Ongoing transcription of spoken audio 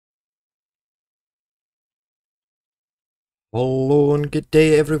Hello and good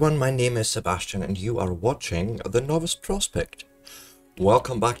day everyone, my name is Sebastian and you are watching The Novice Prospect.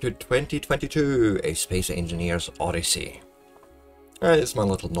 Welcome back to 2022, A Space Engineer's Odyssey. It's my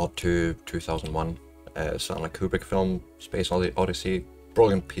little nod to 2001, Stanley Kubrick film, Space Odyssey,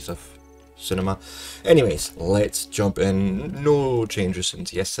 brilliant piece of cinema. Anyways, let's jump in, no changes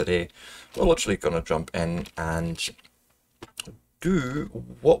since yesterday. We're literally gonna jump in and do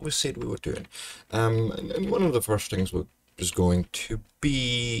what we said we were doing. And one of the first things is going to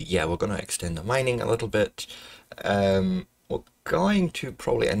be, yeah, we're going to extend the mining a little bit. We're going to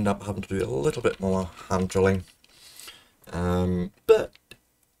probably end up having to do a little bit more hand drilling. But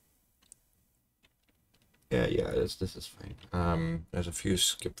yeah, this is fine. There's a few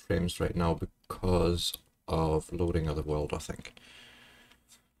skip frames right now because of loading of the world, I think.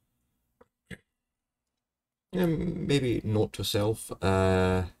 Maybe note to self,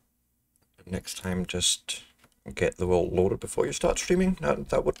 next time just get the world loaded before you start streaming.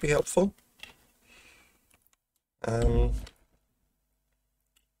 That would be helpful.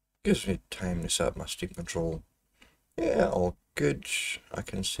 Gives me time to set up my Steam control. Yeah, all good. I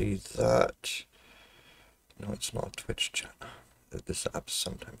can see that. No, it's not a Twitch chat. This app's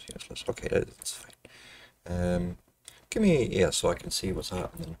sometimes useless. Okay, that's fine. Give me, yeah, so I can see what's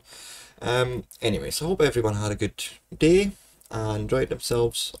happening. Anyways, I hope everyone had a good day and enjoyed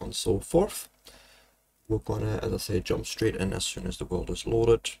themselves and so forth. We're gonna, as I say, jump straight in as soon as the world is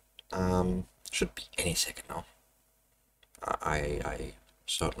loaded. Should be any second now. I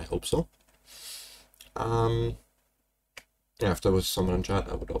certainly hope so. Yeah, if there was someone in chat,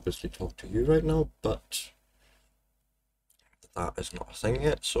 I would obviously talk to you right now, but that is not a thing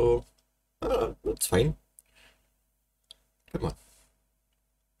yet, so that's fine. Come on.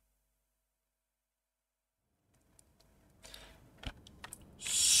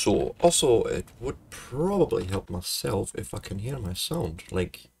 So, also, it would probably help myself if I can hear my sound.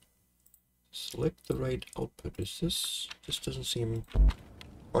 Like, select the right output. Is this doesn't seem...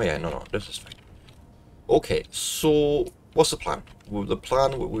 Oh yeah, no, this is fine. Okay, so what's the plan? Well, the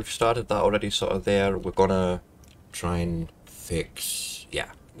plan, we've started that already sort of there. We're gonna try and fix, yeah,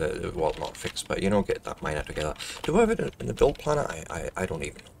 well, not fix, but, you know, get that miner together. Do I have it in the build planner? I don't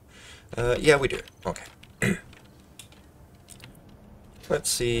even know. Yeah, we do. Okay. Let's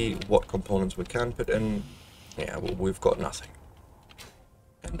see what components we can put in. Yeah, well, we've got nothing.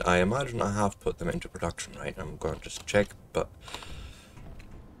 And I imagine I have put them into production, right? I'm going to just check, but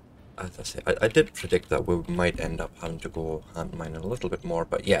as I say, I did predict that we might end up having to go hand mine a little bit more,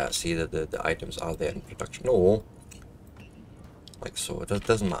 but yeah, see that the items are there in production. No, like so, it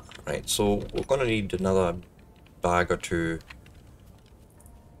doesn't matter, right? So we're going to need another bag or two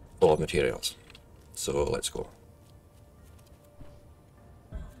full of materials. So let's go.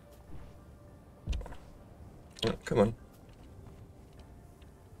 Oh, come on.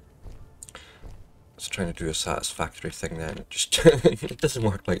 I was trying to do a satisfactory thing then. It just it doesn't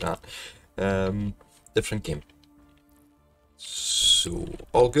work like that. Different game. So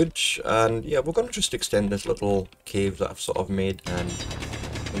all good, and yeah, we're gonna just extend this little cave that I've sort of made, and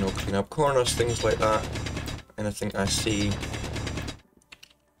you know, clean up corners, things like that. Anything I see,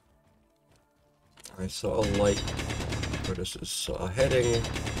 I sort of like where this is sort of heading,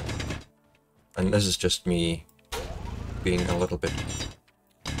 and this is just me being a little bit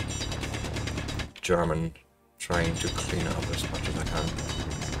German, trying to clean it up as much as I can.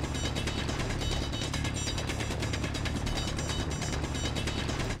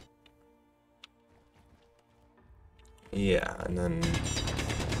 Yeah, and then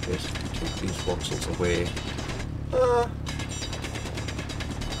basically take these voxels away.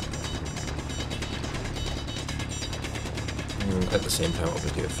 And at the same time,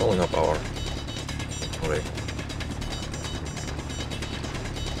 obviously, filling up our inventory.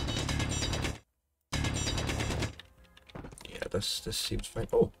 Yeah, this seems fine.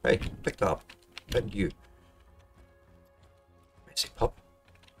 Oh, hey, pick that up. And you. Messy pup.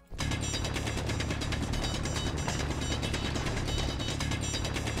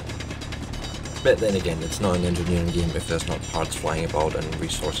 But then again, it's not an engineering game if there's not parts flying about and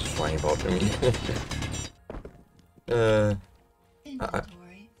resources flying about. I mean,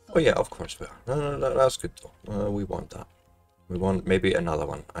 oh yeah, of course we are. No, that's good though. We want that. We want maybe another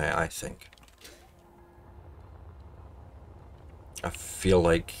one. I think. I feel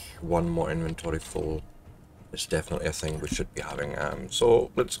like one more inventory full is definitely a thing we should be having.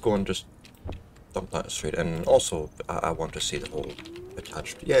 So let's go and just dump that straight in. Also, I want to see the whole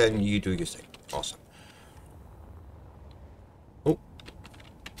attached. Yeah, and you do your thing. Awesome. Oh.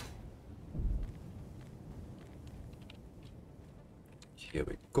 Here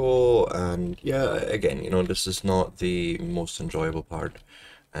we go, and yeah, again, you know, this is not the most enjoyable part.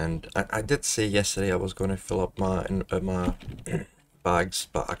 And I did say yesterday I was going to fill up my bags,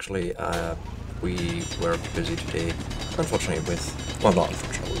 but actually we were busy today, unfortunately with, well, not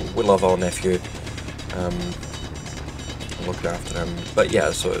unfortunately, we love our nephew, looked after him, but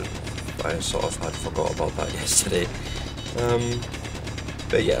yeah, so I sort of had forgot about that yesterday.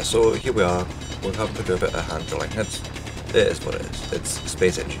 But yeah, so here we are, we're having to do a bit of hand drilling. It is what it is, it's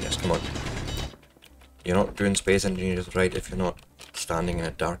space engineers, come on. You're not doing space engineers right if you're not standing in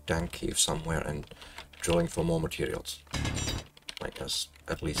a dark, dank cave somewhere and drilling for more materials. Like, that's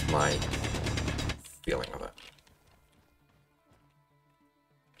at least my feeling of it.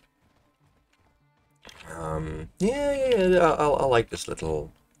 Yeah, I like this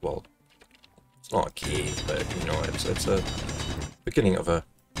little, well, it's not a cave, but, you know, it's a beginning of a,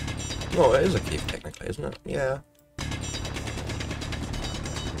 no, it is a cave technically, isn't it? Yeah.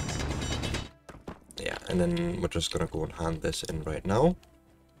 Yeah, and then we're just gonna go and hand this in right now.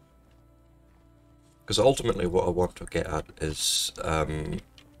 Because ultimately what I want to get at is, where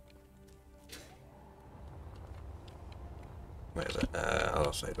is it?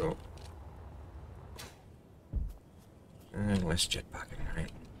 Other side, oh. And less jetpacking, right?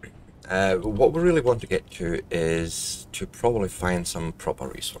 What we really want to get to is to probably find some proper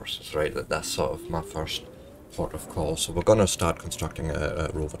resources, right? That's sort of my first port of call. So we're gonna start constructing a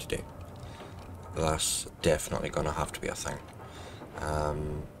rover today. That's definitely gonna have to be a thing.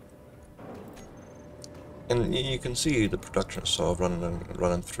 And you can see the production is sort of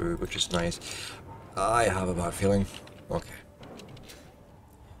running through, which is nice. I have a bad feeling. Okay.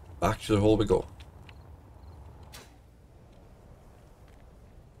 Back to the hole we go.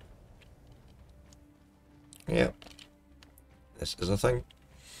 Yep. This is a thing.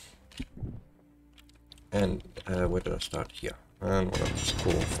 And where did I start? Here. And we're going to just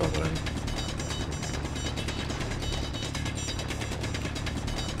go further in.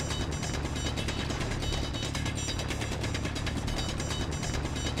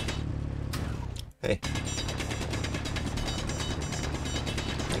 Hey.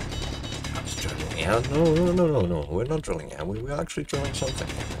 That's drilling. Yeah, no. We're not drilling. Yeah, we're actually drilling something.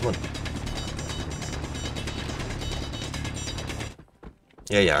 Come on.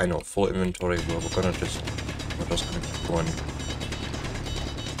 Yeah, I know. Full inventory. We're just gonna keep going.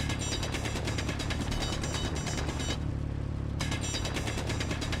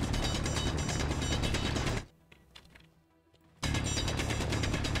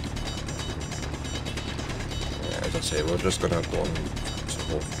 Yeah, as I say, we're just gonna go and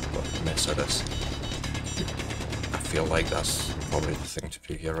sort of mess at this. I feel like that's probably the thing to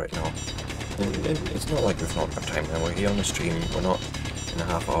do here right now. It's not like we've not got time now. We're here on the stream. We're not in a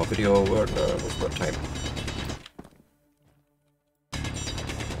half-hour video. We've got time.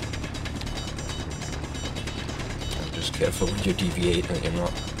 And just careful when you deviate and you're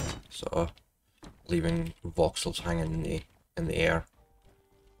not sort of leaving voxels hanging in the air.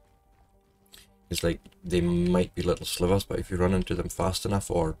 It's like they might be little slivers, but if you run into them fast enough,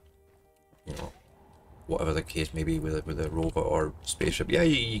 or you know, whatever the case may be with a rover or spaceship, yeah,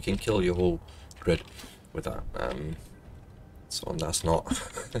 you can kill your whole grid with that. So that's not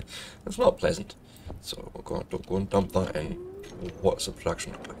that's not pleasant. So don't go and dump that in. What's the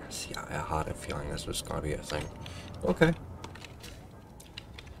production look like? See, I had a feeling this was gonna be a thing. Okay.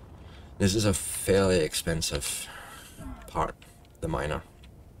 This is a fairly expensive part, the miner.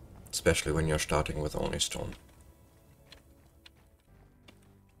 Especially when you're starting with only stone.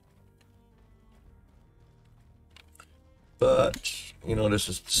 But, you know, this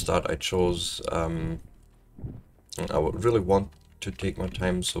is the start I chose. I would really want to take my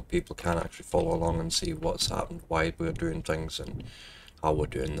time so people can actually follow along and see what's happened, why we're doing things, and how we're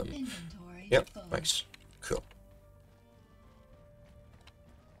doing them. Yep, nice. Cool.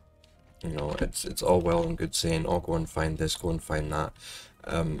 You know, it's all well and good saying, oh, go and find this, go and find that.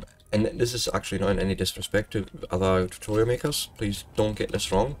 And this is actually not in any disrespect to other tutorial makers, please don't get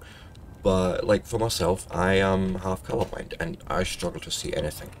this wrong, but like for myself, I am half colorblind and I struggle to see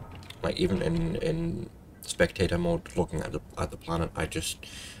anything. Like even in spectator mode, looking at the planet,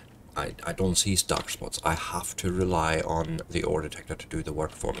 I don't see dark spots. I have to rely on the ore detector to do the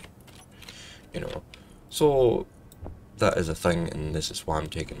work for me. You know, so that is a thing, and this is why I'm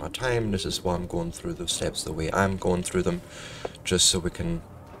taking my time. This is why I'm going through the steps the way I'm going through them, just so we can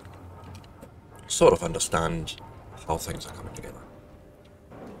sort of understand how things are coming together.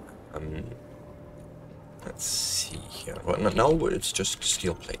 Let's see here. Well, now it's just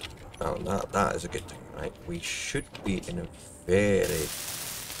steel plate. Now that is a good thing, right? We should be in a very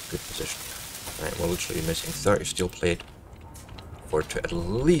good position. Right, we're literally missing 30 steel plate for it to at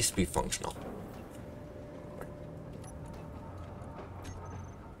least be functional.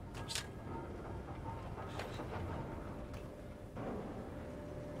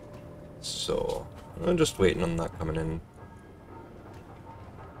 So, I'm just waiting on that coming in.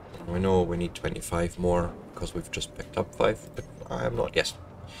 We know we need 25 more because we've just picked up 5, but I am not, yes,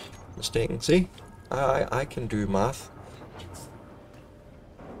 mistaken. See? I can do math.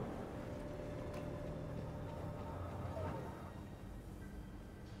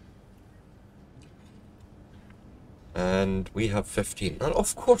 And we have 15. And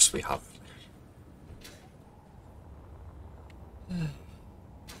of course we have.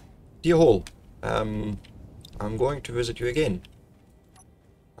 Dear Hole, I'm going to visit you again.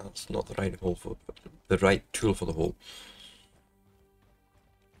 That's not the right hole for the right tool for the hole.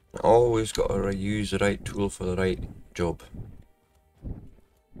 Always got to use the right tool for the right job.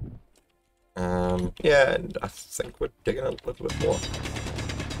 Yeah, and I think we're digging a little bit more.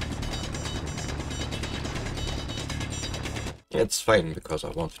 It's fine because I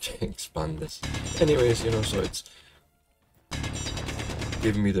wanted to expand this. Anyways, you know, so it's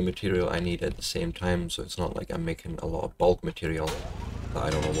giving me the material I need at the same time, so it's not like I'm making a lot of bulk material that I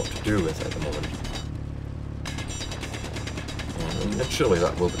don't know what to do with at the moment. And surely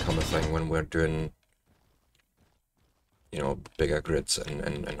that will become a thing when we're doing, you know, bigger grids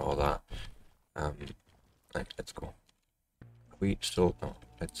and all that. Right, let's go. We still, no,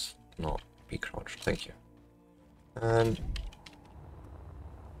 let's not be crouched, thank you. And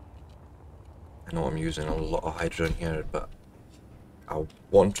I know I'm using a lot of hydrogen here, but I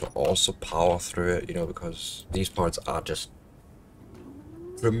want to also power through it, you know, because these parts are just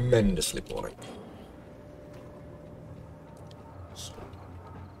tremendously boring.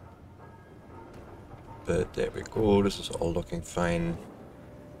 But there we go, this is all looking fine.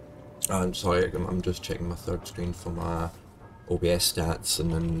 I'm sorry, I'm just checking my third screen for my OBS stats,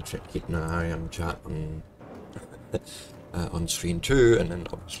 and then keeping an eye on chat on screen 2, and then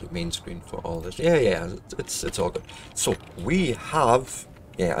obviously main screen for all this. Yeah, it's all good. So we have,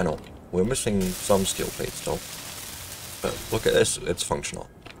 yeah, I know we're missing some steel plates still, but look at this, it's functional.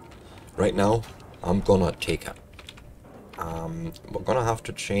 Right now, I'm gonna take it. We're gonna have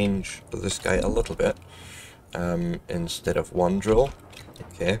to change this guy a little bit. Instead of one drill,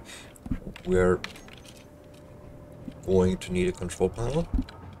 okay, we're going to need a control panel.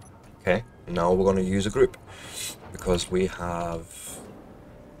 Okay, now we're going to use a group because we have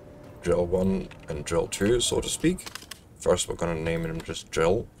drill 1 and drill 2, so to speak. First we're going to name them just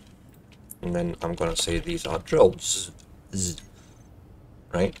drill, and then I'm going to say these are drills.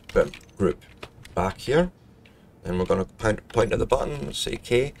 Right, but group back here. Then we're going to point at the button and say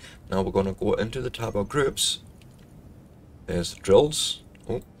K. Now we're going to go into the tab of groups. There's drills.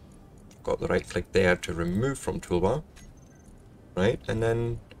 Oh, got the right click there to remove from toolbar. Right, and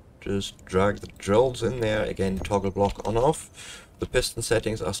then just drag the drills in there. Again, toggle block on off. The piston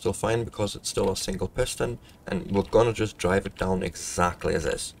settings are still fine because it's still a single piston. And we're going to just drive it down exactly as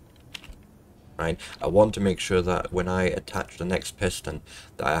is. Right, I want to make sure that when I attach the next piston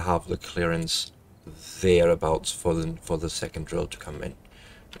that I have the clearance thereabouts for the second drill to come in,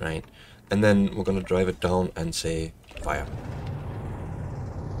 right? And then we're going to drive it down and say fire.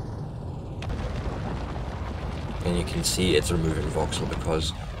 And you can see it's removing voxel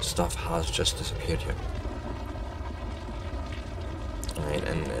because stuff has just disappeared here. Right,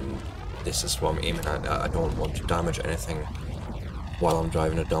 and this is what I'm aiming at. I don't want to damage anything while I'm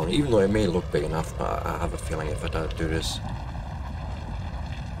driving it down, even though it may look big enough, but I have a feeling if I do this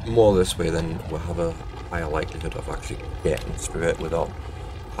more this way, then we'll have a higher likelihood of actually getting through it without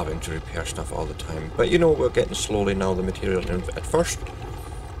having to repair stuff all the time. But you know, we're getting slowly now the material in at first.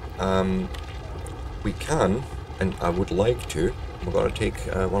 We can, and I would like to, we're going to take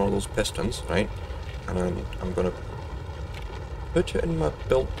one of those pistons, right, and I'm going to put it in my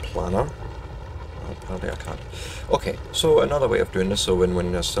build planner. Apparently I can't. Okay, so another way of doing this, so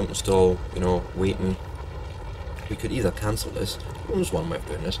when there's something still, you know, waiting, we could either cancel this, there's one way of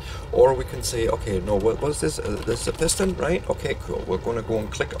doing this, or we can say, okay, no, what was this? This is a piston, right? Okay, cool. We're going to go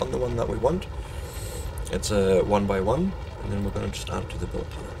and click on the one that we want. It's a 1 by 1, and then we're going to just add to the build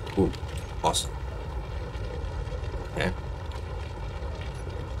planner. Ooh, awesome. Okay.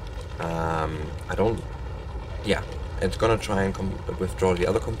 I don't, yeah, it's going to try and withdraw the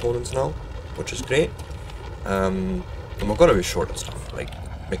other components now, which is great. And we're going to be short and stuff, like,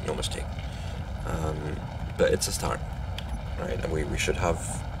 make no mistake. But it's a start, right? And we should have,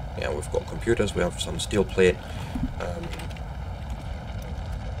 yeah, we've got computers, we have some steel plate.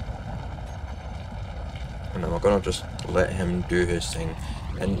 And then we're going to just let him do his thing.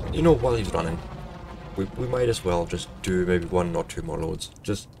 And, you know, while he's running, we might as well just do maybe 1 or 2 more loads,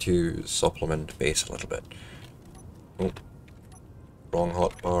 just to supplement base a little bit. Oh, wrong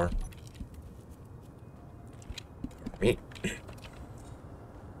hotbar. Me.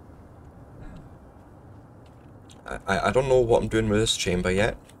 I don't know what I'm doing with this chamber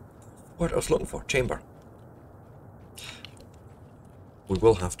yet. What I was looking for, chamber. We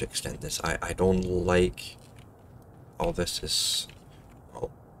will have to extend this. I don't like all this is...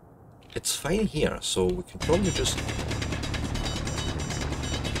 Well, it's fine here, so we can probably just...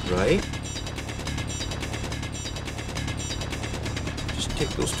 Right? Just take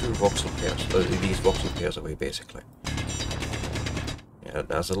those 2 voxel pairs, these voxel pairs away, basically. Yeah,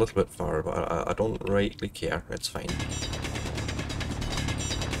 that's a little bit far, but I don't rightly care. It's fine.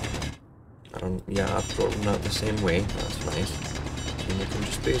 Yeah, I've drawn that the same way. That's nice. And we can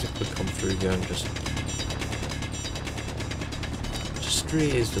just basically come through here and just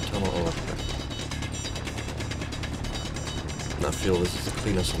raise the tunnel a little bit. And I feel this is a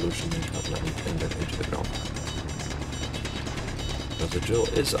cleaner solution than cutting it into the ground. Because the drill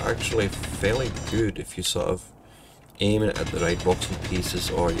is actually fairly good if you sort of aim it at the right voxel pieces,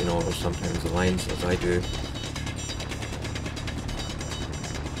 or you know, or sometimes the lines, as I do.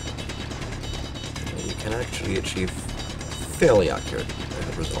 You can actually achieve fairly accurate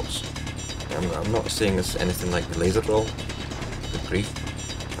results. I'm not saying it's anything like the laser drill. Good grief,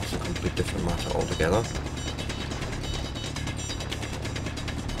 that's a complete different matter altogether.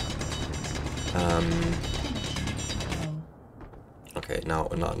 Okay, now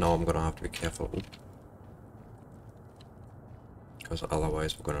I'm gonna have to be careful. Because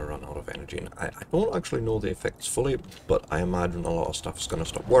otherwise we're going to run out of energy. And I don't actually know the effects fully, but I imagine a lot of stuff is going to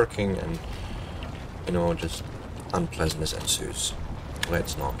stop working and, you know, just unpleasantness ensues.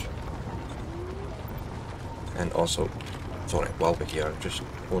 Let's not. And also, sorry, while we're here, just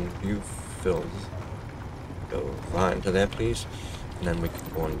go and you fill that into there, please. And then we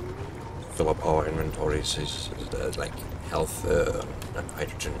can go and fill up our inventories, like health and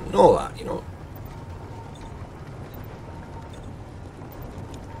hydrogen and all that, you know.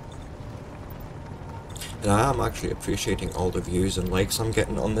 And I am actually appreciating all the views and likes I'm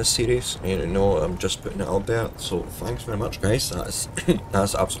getting on this series. You know, I'm just putting it out there, so thanks very much, guys. That's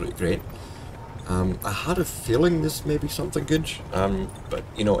that's absolutely great. I had a feeling this may be something good, but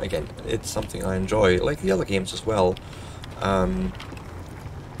you know, again, it's something I enjoy, like the other games as well.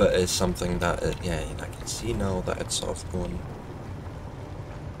 But it's something that, yeah, I can see now that it's sort of going.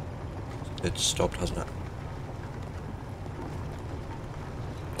 It's stopped, hasn't it?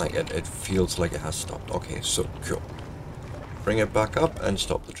 Like, it feels like it has stopped. Okay, so, cool. Bring it back up and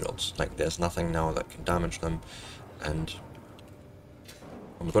stop the drills. Like, there's nothing now that can damage them. And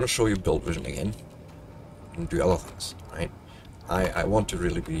I'm going to show you build vision again. And do other things, right? I want to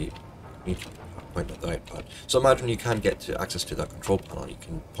really need to point at the right part. So imagine you can't get to access to that control panel. You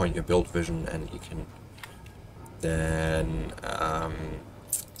can point your build vision and you can then,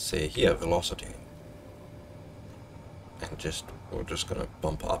 say here, velocity. And we're just gonna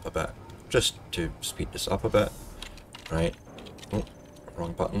bump it up a bit, just to speed this up a bit, right? Oh,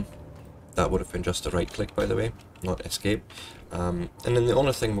 wrong button. That would have been just a right click, by the way, not escape. And then the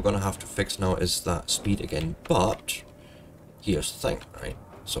only thing we're gonna have to fix now is that speed again, but here's the thing, right?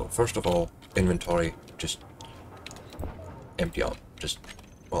 So first of all, inventory, just empty out.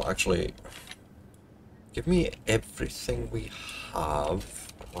 Well, actually, give me everything we have.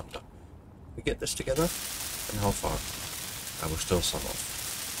 I wonder, we get this together, and how far? I will still some off.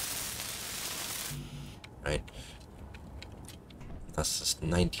 Right. That's just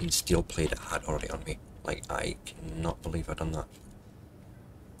 19 steel plate I had already on me. Like, I cannot believe I've done that.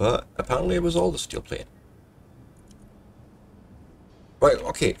 But apparently it was all the steel plate. Right,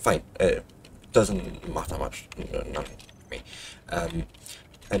 okay, fine. Doesn't matter much. Nothing to me.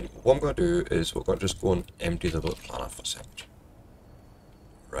 And what I'm going to do is we're going to just go and empty the bullet planner for a second.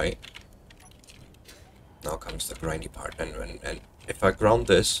 Right? Now comes the grindy part, and if I ground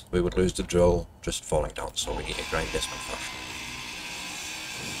this, we would lose the drill just falling down, so we need to grind this one first.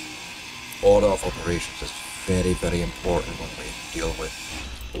 Order of operations is very, very important when we deal with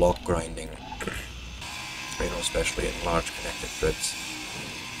block grinding, you know, especially in large connected grids.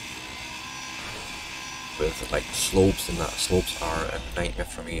 With like slopes, and that slopes are a nightmare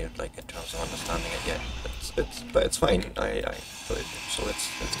for me, like in terms of understanding it yet. But it's fine. I put it, so it's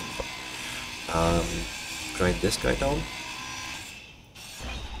fun. Grind this guy down.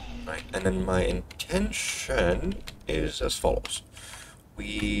 Right, and then my intention is as follows.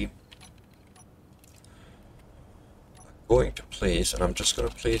 We are going to place, and I'm just going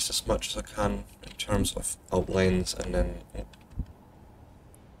to place as much as I can in terms of outlines, and then,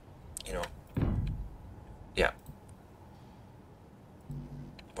 you know,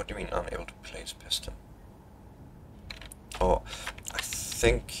 What do you mean unable to place piston? Oh, I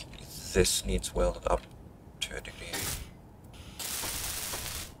think this needs welded up to a degree.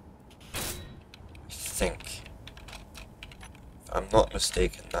 I think. If I'm not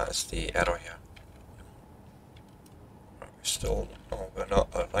mistaken, that is the error here. Are we still... No, we're not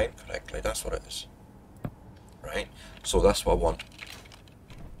aligned correctly, that's what it is. Right, so that's what I want.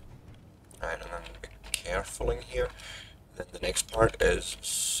 Right, and then be careful in here. Then the next part is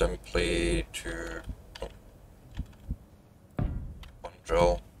simply to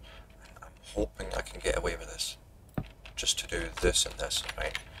undrill. I'm hoping I can get away with this. Just to do this and this,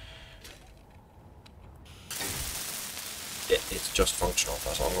 right? It's just functional,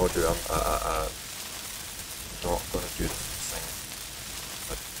 that's all I'm going to do. I'm not going to do the thing.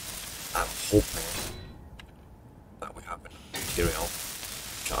 But I'm hoping that we have enough material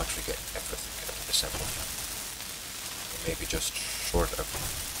to actually get everything assembled. Maybe just short of,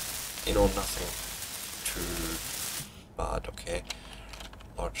 you know, nothing too bad, okay?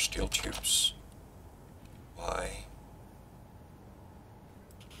 Large steel tubes. Why?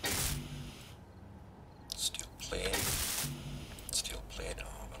 Steel plate. Steel plate.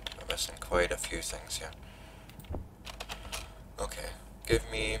 Oh, we're missing quite a few things here. Okay, give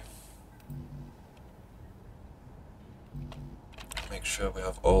me... Make sure we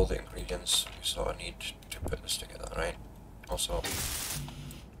have all the ingredients we sort of need to put this together, right? Also,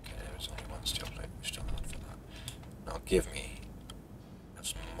 okay, there's only one steel plate, we still have for that. Now give me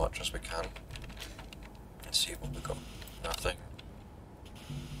as much as we can and see what we got. Nothing.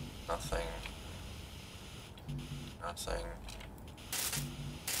 Nothing. Nothing.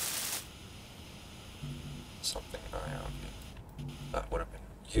 Something. Oh yeah, okay. That would have been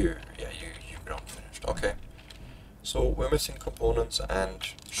you. Yeah, you ground finished. Okay. So we're missing components and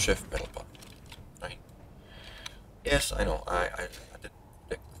shift middle button. Right? Yes, I know, I did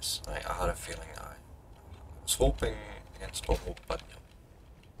predict this. I had a feeling. I was hoping against all hope, but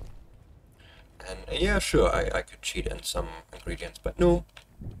no. And yeah, sure, I could cheat in some ingredients, but no.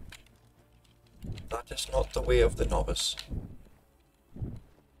 That is not the way of the novice.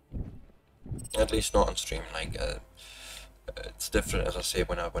 At least not on stream. Like, it's different, as I say,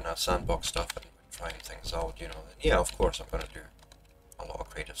 when I sandbox stuff and trying things out, you know. Yeah, of course I'm gonna do a lot of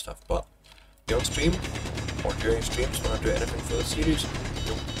creative stuff, but on stream or during streams when I do anything for the series,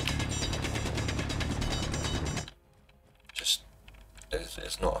 nope. Just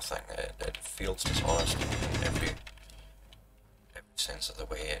it's not a thing. It feels dishonest in every sense of the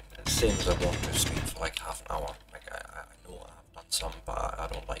way. It seems I want to stream for like half an hour. Like I know I have done some, but I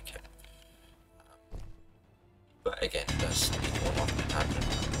don't like it. But again, that's going off the tangent.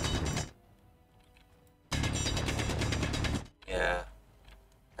 Yeah.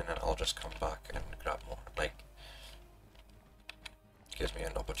 And then I'll just come back and grab more. Like, it gives me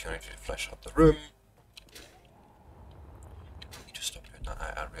an opportunity to flesh out the room. I need to stop doing that.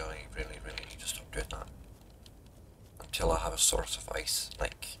 I really, really, really need to stop doing that. Until I have a source of ice.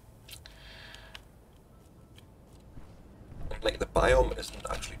 Like the biome isn't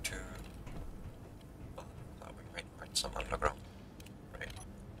actually too bad. That we might find some underground. Right?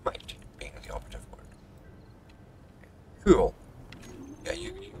 Might being the operative word. Cool. Yeah,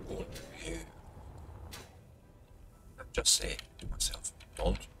 you just say to myself,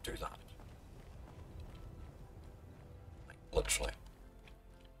 don't do that. Like, literally.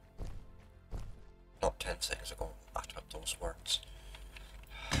 Not 10 seconds ago, I uttered those words.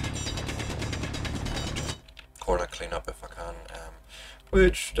 Corner clean up if I can.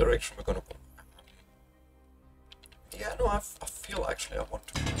 Which direction we're gonna go? Yeah, no, I feel actually I want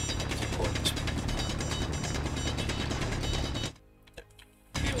to keep going this way.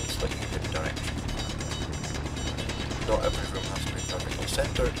 Feels like a good direction. Not every room has to be perfectly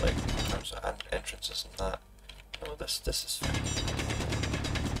centered, like in terms of entrances and that. No, this is fine.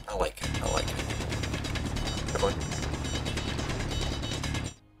 I like it, I like it. Come on.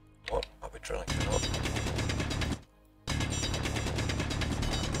 What? Are we drilling it up? I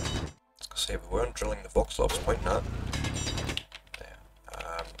was gonna say, we weren't drilling the voxel I was pointing at. There.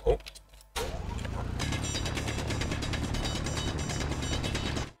 Oh.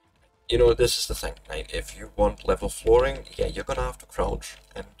 You know, this is the thing, like, if you want level flooring, yeah, you're gonna have to crouch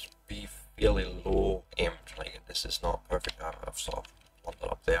and be fairly low aimed. Like, this is not perfect, I've sort of wandered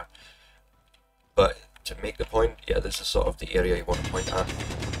up there. But to make the point, yeah, this is sort of the area you want to point at.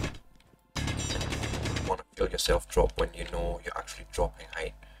 And you want to feel yourself drop when you know you're actually dropping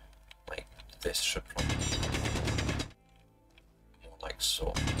height. Like, this should probably be more like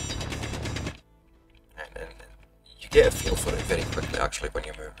so. And you get a feel for it very quickly, actually, when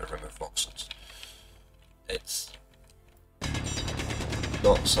you remove voxels. It's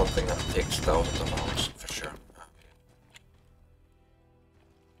not something that takes thousands of hours, for sure.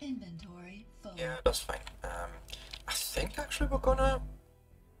 Inventory full. Yeah, that's fine. I think actually we're gonna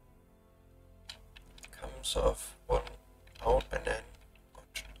come sort of one out and then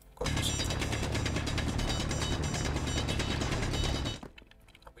go to something.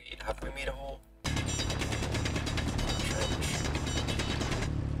 Have we made a hole? Trench.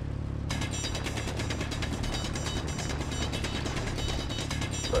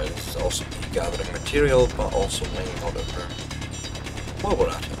 Right, this is also me gathering material, but also laying out of room. While we're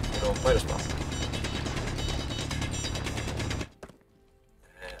at it, you know, might as well.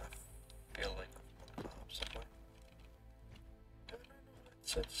 Yeah, I feel like I've got that somewhere.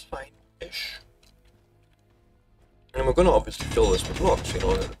 It's fine-ish. And we're going to obviously fill this with blocks, you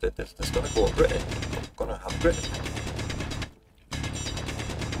know, there's going to go a grid in. We're going to have a grid in here.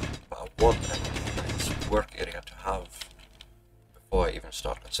 But I want a nice work area to have before I even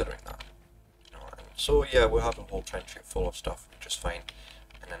start considering that. You know, and so yeah, we'll have a whole trench here full of stuff, which is fine.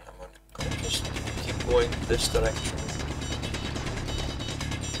 And then I'm going to just keep going this direction.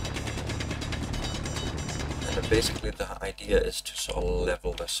 And then basically the idea is to sort of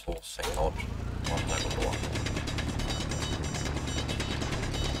level this whole thing out one level more.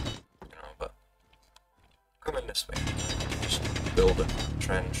 You know, but come in this way. Just build a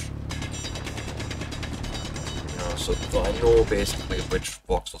trench. You know, so that I know basically which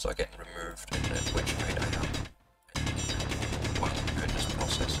voxels are getting removed and at which height I am while I'm doing this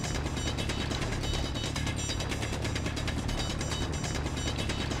process.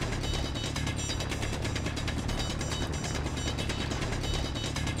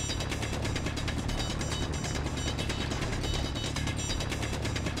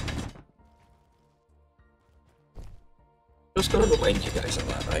 Just gonna remind you guys of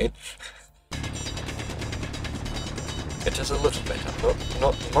that, right? It is a little bit,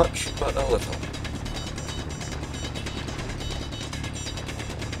 not much, but a little.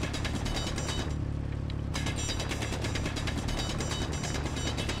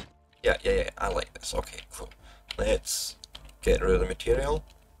 Yeah, I like this. Okay, cool. Let's get rid of the material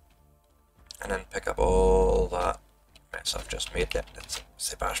and then pick up all that mess I've just made there.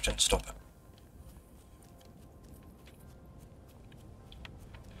 Sebastian, stop it.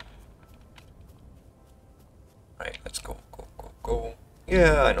 Right, let's go.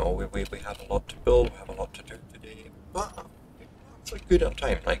 Yeah, I know, we have a lot to build, we have a lot to do today, but we're actually good on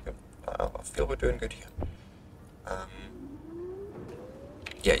time, like, I feel we're doing good here.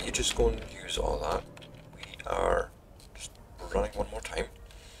 Yeah, you just go and use all that. We are just running one more time.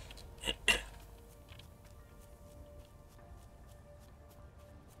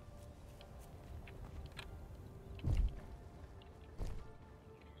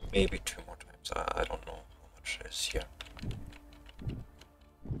 Maybe 2 more times, I don't know how much it is here.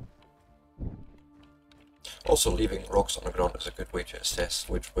 Also, leaving rocks on the ground is a good way to assess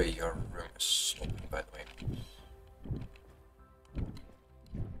which way your room is sloping, by the way.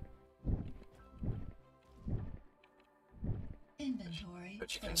 Inventory.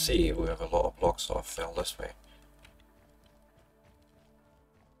 But you can see we have a lot of blocks that fell this way.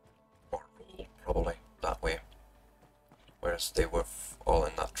 Or rolled, probably, that way. Whereas they were all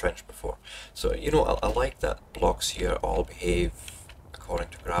in that trench before. So, you know, I like that blocks here all behave according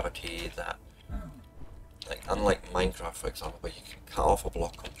to gravity, that like, unlike Minecraft, for example, where you can cut off a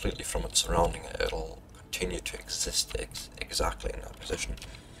block completely from its surrounding, it'll continue to exist exactly in that position.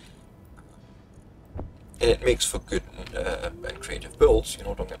 And it makes for good and creative builds, you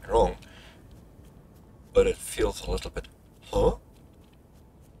know, don't get me wrong. But it feels a little bit, huh?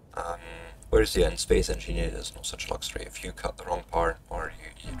 Whereas in Space Engineer, there's no such luxury. If you cut the wrong part, or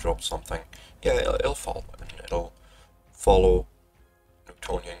you drop something, yeah, it'll fall, and it'll follow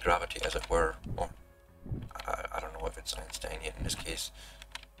Newtonian gravity, as it were, or I don't know if it's Einsteinian in this case,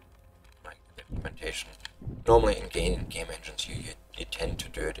 like the implementation. Normally in game engines you tend to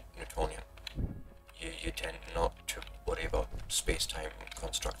do it Newtonian. You tend not to worry about space-time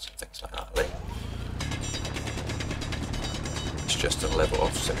constructs and things like that. Like, it's just a level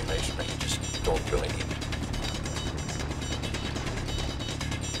of simulation that you just don't really need.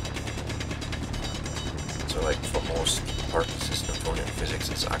 So like for most purposes, Newtonian physics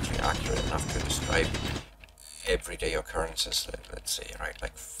is actually accurate enough to describe everyday occurrences, let's say, right,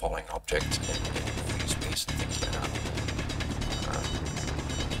 like falling objects in free space and things like that.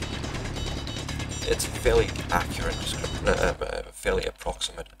 It's a fairly accurate description, fairly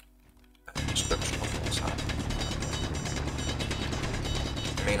approximate description of what's happening.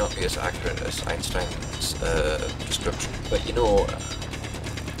 It may not be as accurate as Einstein's description, but you know,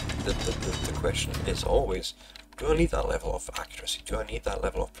 the question is always, Do I need that level of accuracy? Do I need that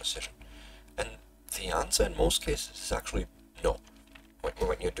level of precision? And the answer in most cases is actually no.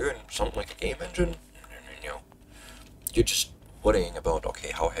 When you're doing something like a game engine, no. You're just worrying about,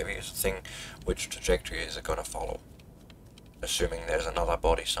 okay, how heavy is the thing, which trajectory is it going to follow? Assuming there's another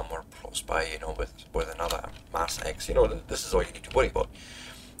body somewhere close by, you know, with another mass X, you know, this is all you need to worry about.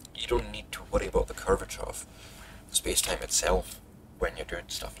 You don't need to worry about the curvature of space-time itself when you're doing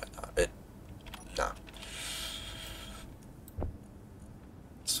stuff like that. Nah.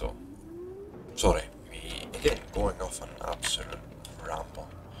 So, sorry, me again going off on an absolute ramble.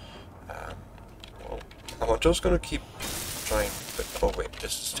 Well, I'm just gonna keep trying to put, oh wait,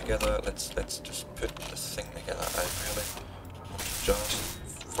 this is together, let's just put this thing together. I really want to just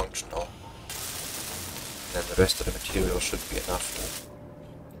functional. And then the rest of the material should be enough.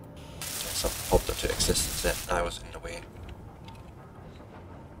 Something popped into existence that I was in the way.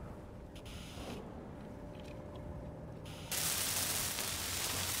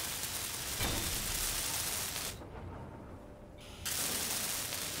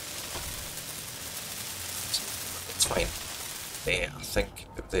 It's fine. I think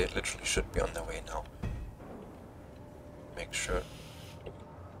they literally should be on their way now. Make sure.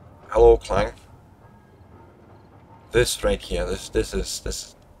 Hello, Clang. This right here. This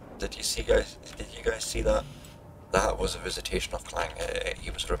is. Did you guys see that? That was a visitation of Clang. He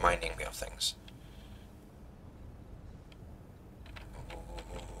was reminding me of things.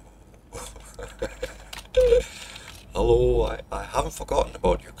 Hello, I haven't forgotten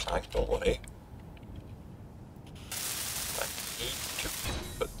about you, Clang, don't worry. I need to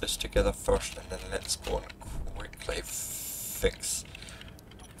put this together first, and then let's go and quickly fix...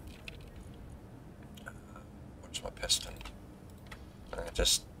 what's my piston?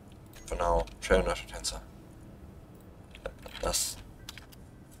 Just, for now, train out tensor. That's...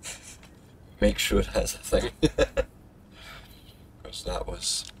 make sure it has a thing. Because that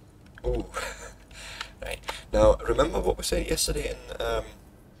was... ooh. Right. Now, remember what we said yesterday in,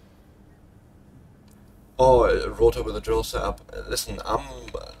 oh, rotor with a drill setup. Listen,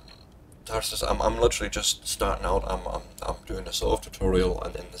 Tarsus, I'm literally just starting out. I'm doing a sort of tutorial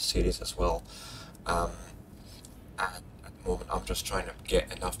and in the series as well. And at the moment, I'm just trying to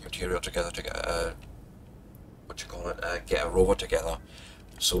get enough material together to get a, get a rover together,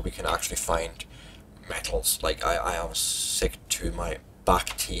 so we can actually find metals. Like I am sick to my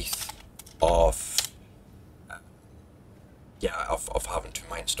back teeth of. Yeah, of having to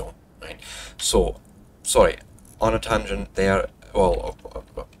mine stone, right? So, sorry, on a tangent there, well,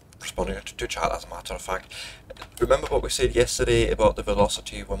 responding to chat as a matter of fact, remember what we said yesterday about the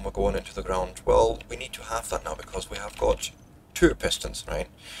velocity when we're going into the ground? Well, we need to have that now because we have got 2 pistons, right?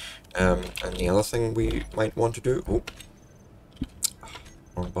 And the other thing we might want to do, oh,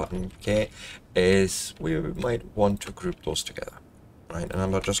 wrong button, okay, is we might want to group those together, right? And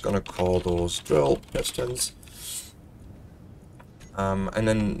I'm just going to call those drill pistons. And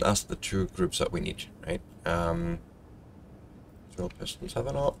then that's the 2 groups that we need, right? Drill pistons, have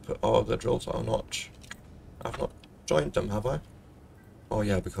I not put all the drills are not... I've not joined them, have I? Oh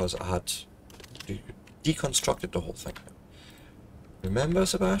yeah, because I had deconstructed the whole thing. Remember,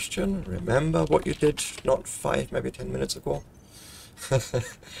 Sebastian? Remember what you did not 5, maybe 10 minutes ago?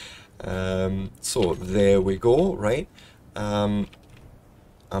 So there we go, right? I'm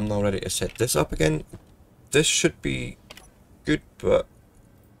now ready to set this up again. This should be good, but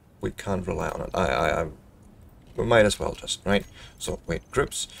we can't rely on it. We might as well just, right? So wait,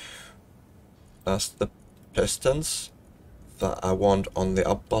 groups. That's the pistons that I want on the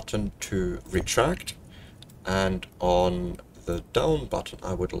up button to retract, and on the down button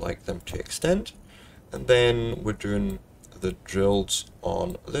I would like them to extend. And then we're doing the drills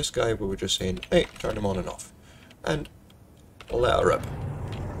on this guy where we're just saying, hey, turn them on and off, and let her rip.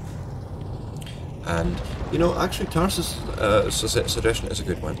 And, you know, actually Tarsus' suggestion is a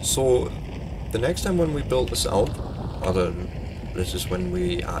good one. So, the next time when we build this out, this is when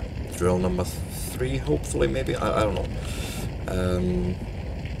we at drill number 3, hopefully, maybe, I don't know.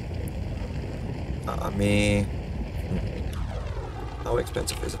 I may... How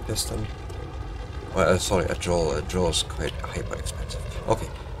expensive is a piston? Sorry, a drill is quite hyper expensive. Okay.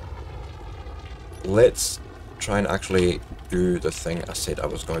 Let's try and actually do the thing I said I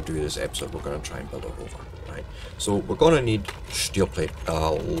was going to do this episode. We're going to try and build a rover, right? So we're going to need steel plate, a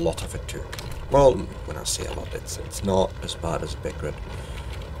lot of it too. Well, when I say a lot, it's not as bad as a big grid.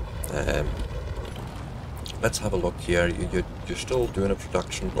 Let's have a look here. You're still doing a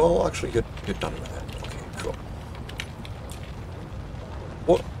production. Well, actually, you're done with it. Okay, cool.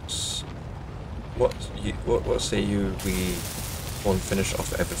 What say we won't finish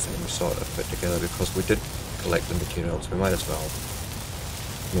off everything we sort of put together, because we did collect the materials, we might as well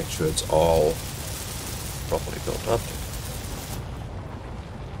make sure it's all properly built up.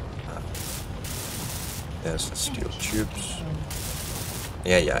 There's the steel tubes.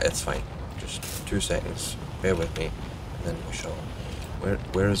 Yeah, it's fine. Just 2 seconds. Bear with me, and then we shall.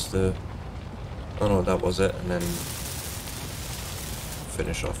 Where is the? Oh no, that was it. And then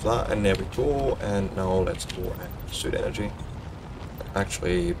finish off that, and there we go. And now let's go and pursuit energy.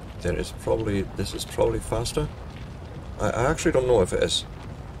 Actually, this is probably faster. I actually don't know if it is.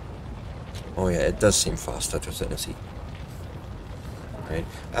 Oh yeah, it does seem faster to see. Right.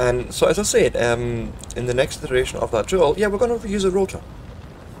 And so as I said, in the next iteration of that drill, yeah, we're going to use a rotor.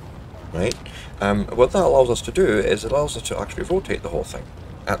 Right. What that allows us to do is it allows us to actually rotate the whole thing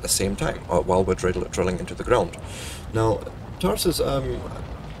at the same time while we're drilling into the ground. Now, Tarsus, I'm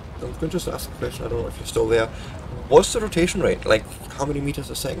going to just ask a question. I don't know if you're still there. What's the rotation rate? Like, how many meters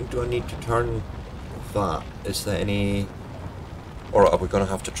a second do I need to turn that? Is there any, or are we going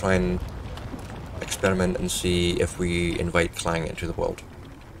to have to try and experiment and see if we invite Clang into the world?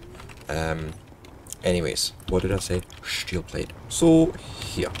 Anyways, what did I say? Steel plate. So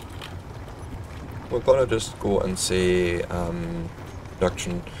here we're gonna just go and say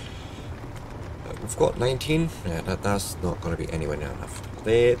production. We've got 19. Yeah, that's not gonna be anywhere near enough.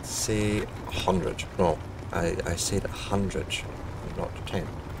 Let's say 100. No, I said 100, not 10.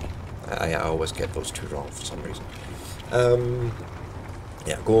 I always get those two wrong for some reason.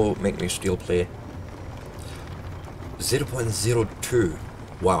 Yeah, go make me steel plate. 0.02.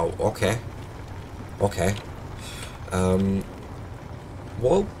 Wow, okay. Okay.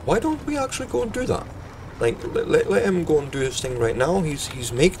 Well, why don't we actually go and do that? Like, let him go and do his thing right now.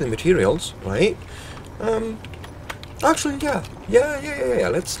 He's making the materials, right? Actually, yeah.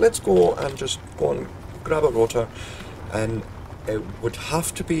 Let's go and just go and grab a rotor, and it would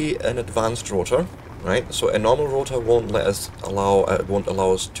have to be an advanced rotor, right? So a normal rotor won't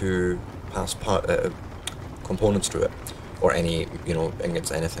allow us to pass components to it, or any,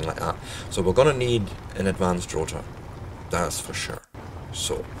 ingots, anything like that. So we're gonna need an advanced rotor, that's for sure.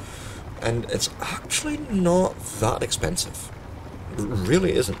 So, and it's actually not that expensive. It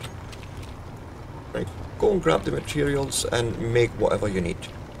really isn't. Right, go and grab the materials and make whatever you need.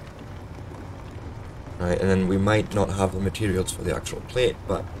 Right, and then we might not have the materials for the actual plate,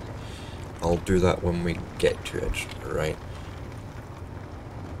 but I'll do that when we get to it, right?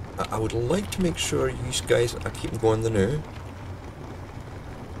 I would like to make sure you guys are keeping going the new.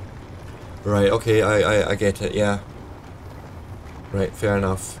 Right, okay, I get it, yeah. Right, fair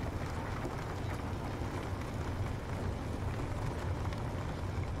enough.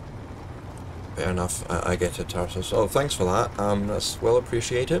 Fair enough, I get it, Tarsus. Oh, thanks for that. That's well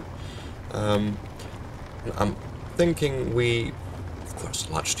appreciated. I'm thinking of course,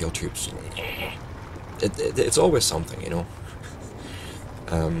 large steel tubes. It's always something,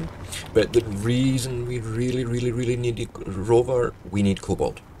 But the reason we really need a rover, we need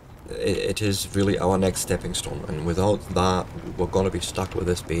cobalt. It is really our next stepping stone, and without that, we're going to be stuck with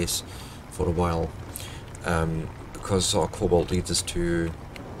this base for a while. Because our cobalt leads us to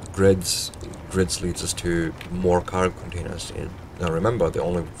grids leads us to more cargo containers. Now remember, the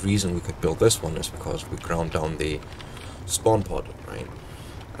only reason we could build this one is because we ground down the spawn pod, right?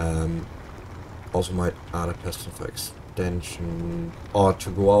 Also might add a piston for extension, or to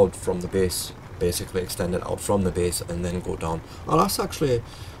go out from the base, basically extend it out from the base and then go down. Oh, that's actually,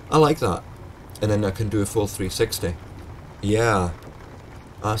 I like that. And then I can do a full 360. Yeah,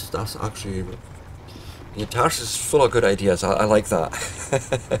 that's actually, your Tarsus is full of good ideas. I like that.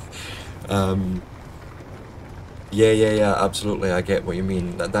 Yeah, absolutely, I get what you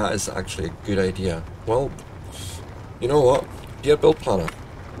mean. That is actually a good idea. Well, you know what, dear build planner,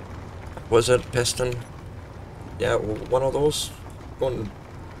 was it piston? Yeah, one of those. Go and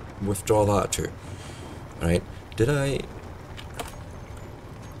withdraw that too. Right? Did I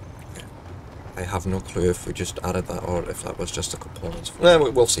have no clue if we just added that or if that was just the components.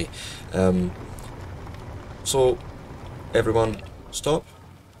 We'll see. So, everyone, stop.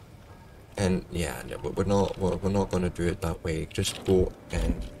 And yeah, we're not going to do it that way. Just go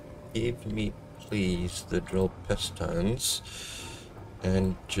and give me, please, the drill pistons,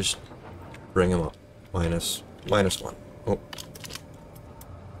 and just bring them up. Minus one. Oh,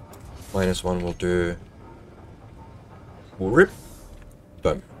 minus one will do. Rip.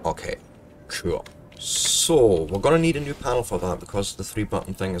 Boom. Okay. Cool. So we're gonna need a new panel for that, because the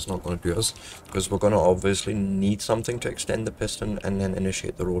 3-button thing is not gonna do us, because we're gonna obviously need something to extend the piston and then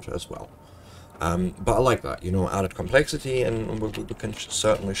initiate the rotor as well. But I like that, added complexity, and we can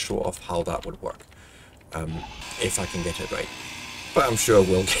certainly show off how that would work, if I can get it right. But I'm sure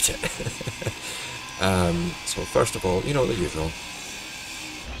we'll get it. So first of all, you know the usual.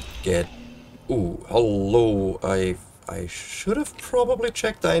 Get... Ooh, hello. I should have probably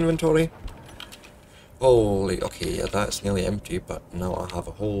checked the inventory. Holy, okay, yeah, that's nearly empty, but now I have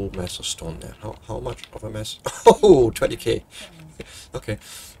a whole mess of stone there. How much of a mess? Oh, 20k. Okay.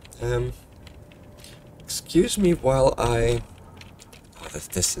 Excuse me while I... Oh,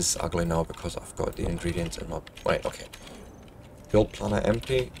 this is ugly now because I've got the ingredients in my... Right, okay. Build planet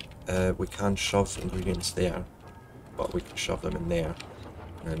empty. We can't shove ingredients there, but we can shove them in there.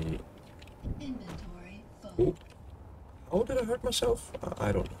 And... Inventory full. Ooh. How did I hurt myself?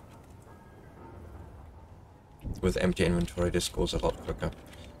 I don't know. With empty inventory, this goes a lot quicker.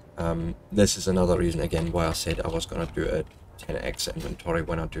 This is another reason, again, why I said I was going to do a 10x inventory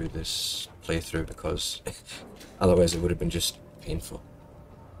when I do this playthrough, because otherwise it would have been just painful.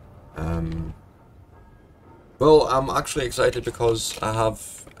 Well, I'm actually excited because I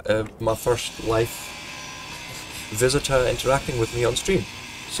have my first live visitor interacting with me on stream.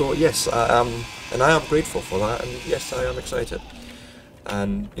 So yes, I am, and I am grateful for that, and yes, I am excited.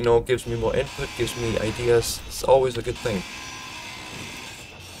 And, you know, gives me more input, gives me ideas. It's always a good thing.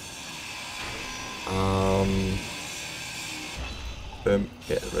 Boom,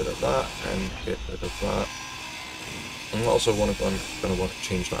 get rid of that, and get rid of that. I'm also going to want to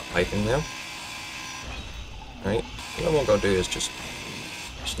change that piping there. Right, what I'm going to do is just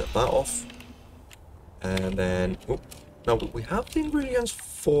snip that off. And then, oh, now we have the ingredients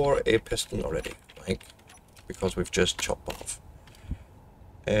for a piston already, right? Because we've just chopped off.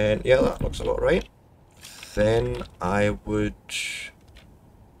 And yeah, that looks about right. Then I would...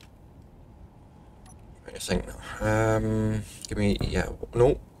 I think now. Give me... Yeah,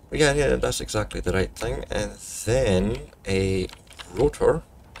 no. Yeah, that's exactly the right thing. And then a rotor.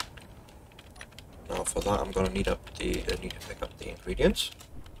 Now for that I'm going to need to pick up the ingredients.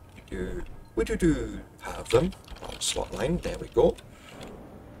 We do have them on the slot line. There we go.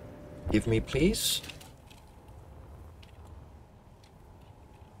 Give me, please.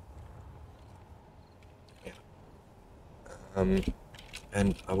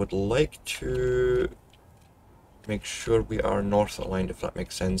 And I would like to make sure we are north aligned, if that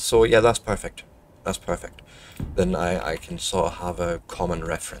makes sense. So yeah, that's perfect. That's perfect. Then I can sort of have a common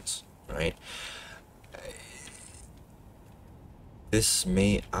reference, right? This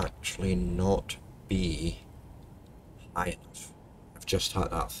may actually not be high enough. I've just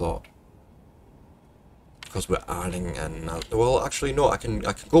had that thought. Because we're adding and well, actually no, I can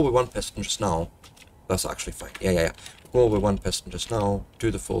go with one piston just now. That's actually fine. Yeah. Go with one piston just now,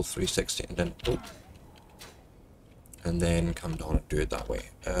 do the full 360, and then oh, and then come down and do it that way.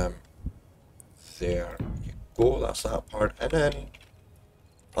 There you go. That's that part, and then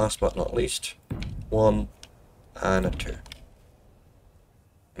last but not least, 1 and a 2.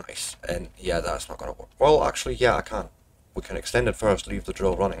 Nice. And yeah, that's not gonna work. Well, actually, yeah, I can. We can extend it first, leave the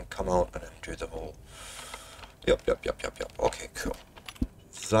drill running, come out, and then do the whole. Yep. Okay, cool.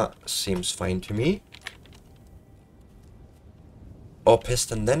 That seems fine to me. Oh,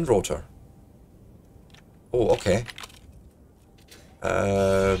 piston then rotor. Oh, okay.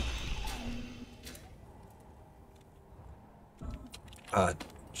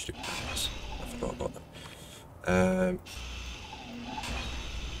 Stupid animals. I forgot about them.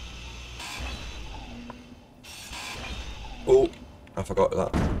 Oh, I forgot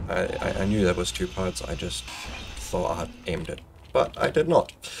that. I knew there was 2 parts. I just thought I had aimed it, but I did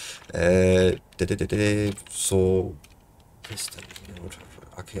not. So piston.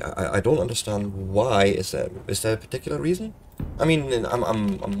 Okay, I don't understand why. Is there a particular reason? I mean,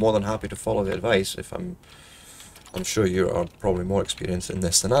 I'm more than happy to follow the advice. If I'm sure you are probably more experienced in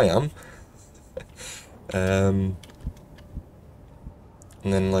this than I am. And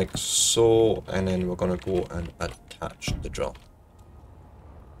then like so, and then we're gonna go and attach the drill.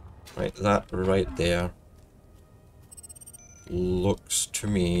 Right, that right there looks to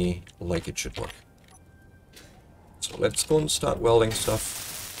me like it should work. So let's go and start welding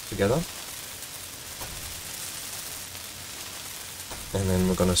stuff together. And then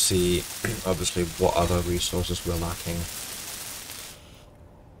we're going to see, obviously, what other resources we're lacking.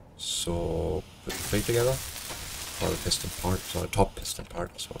 So, put the plate together. Or the piston part, so the top piston part,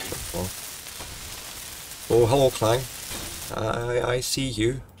 that's what I was looking for. Oh, hello Clang. I see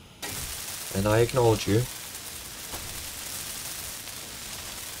you. And I acknowledge you.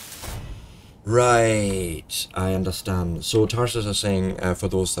 Right, I understand. So Tarsus is saying, for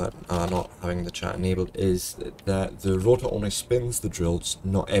those that are not having the chat enabled, is that the rotor only spins the drills,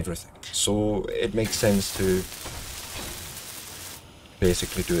 not everything. So it makes sense to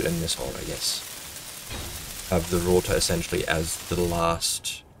basically do it in this order, yes. Have the rotor essentially as the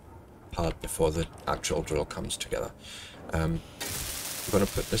last pad before the actual drill comes together. I'm going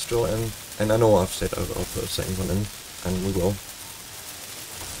to put this drill in, and I know I've said I'll put a second one in, and we will.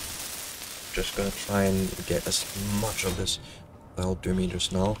 Just going to try and get as much of this. That'll do me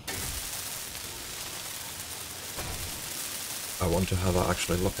just now. I want to have a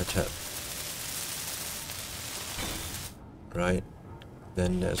actually look at it. Right,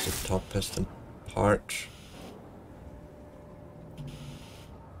 then there's the top piston part.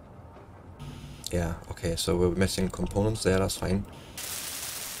 Yeah, okay, so we're missing components there, that's fine.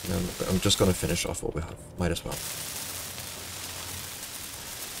 And I'm just going to finish off what we have, might as well.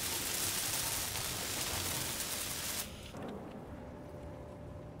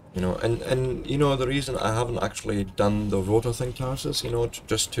 You know, and you know, the reason I haven't actually done the rotor thing, Tarsus, you know,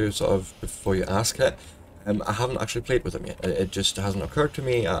 just to sort of, before you ask it, I haven't actually played with them yet. It just hasn't occurred to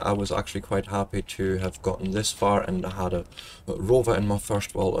me. I was actually quite happy to have gotten this far, and I had a rover in my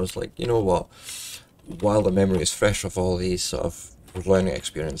first world. I was like, you know what, while the memory is fresh of all these sort of learning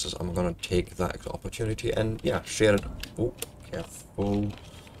experiences, I'm going to take that opportunity and, yeah, share it. Oh, careful.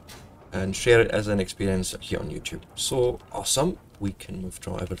 And share it as an experience here on YouTube. So awesome. We can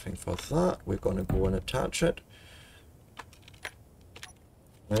withdraw everything for that. We're going to go and attach it.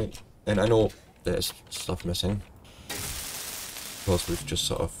 Right. And I know there's stuff missing, because we've just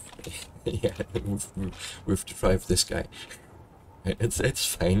sort of, yeah, we've deprived this guy. It's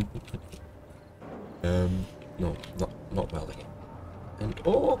fine. No, not well again. And,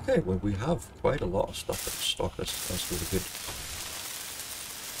 oh, okay, well, we have quite a lot of stuff in stock. That's really good.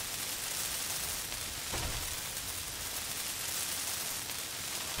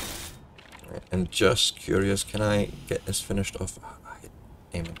 And just curious, can I get this finished off?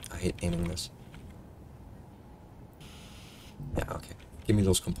 I hate aiming this. Yeah, okay. Give me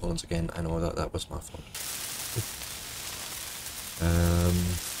those components again. I know that was my fault.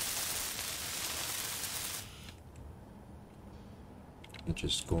 And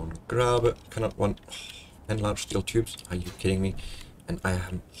just go and grab it. Cannot want 10 large steel tubes. Are you kidding me? And I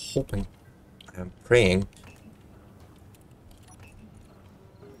am hoping, I am praying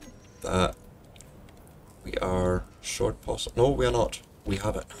that we are short possible. No, we are not. We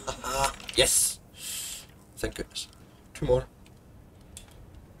have it. Yes! Thank goodness. 2 more.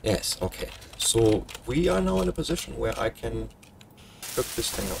 Yes, okay. So we are now in a position where I can cook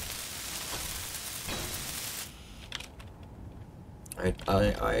this thing up. Right,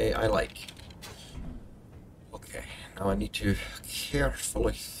 I like. Okay, now I need to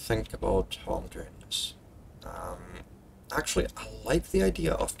carefully think about how I'm doing this. Actually, I like the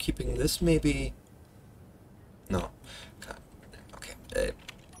idea of keeping this maybe. No, can't. Okay,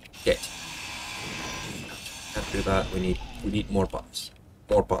 get. Can't do that. We need more buttons.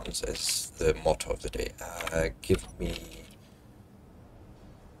 More buttons is the motto of the day. Give me.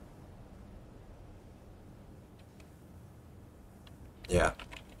 Yeah,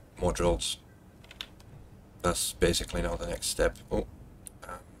 more drills. That's basically now the next step. Oh,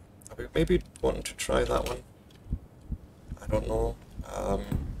 maybe wanting to try that one. I don't know.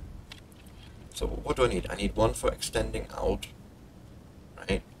 So what do I need? I need one for extending out,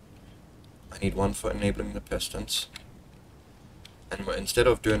 right? I need one for enabling the pistons. And instead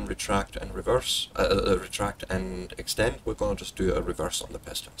of doing retract and reverse, retract and extend, we're going to just do a reverse on the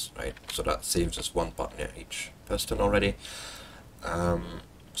pistons, right? So that saves us 1 button in each piston already.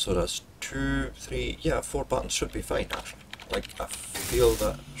 So that's 2, 3, yeah, 4 buttons should be fine actually. Like, I feel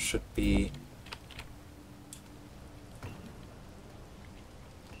that should be.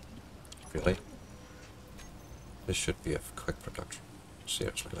 Really? This should be a quick production.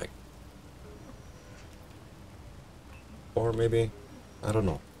 Seriously, like. Or maybe, I don't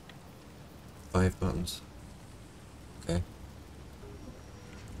know. 5 buttons. Okay.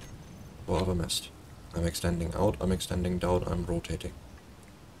 What have I missed? I'm extending out, I'm extending down, I'm rotating.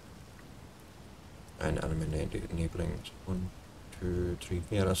 And I'm enabling 1, 2, 3.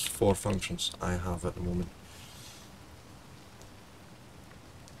 Yeah, that's 4 functions I have at the moment.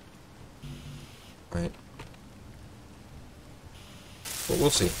 Right. But we'll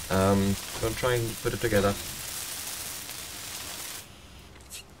see. I'm going to try and put it together.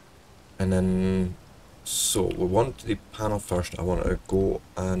 And then, so we want the panel first. I want to go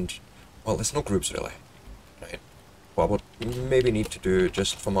and, well, there's no groups really, right? What I would maybe need to do,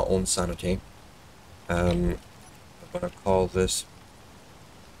 just for my own sanity, I'm going to call this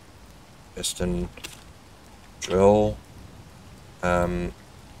piston drill, and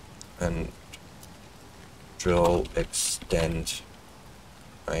drill extend,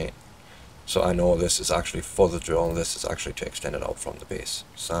 right? So I know this is actually for the drill, and this is actually to extend it out from the base.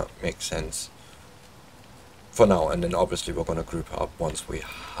 So that makes sense. for now, and then obviously we're going to group it up once we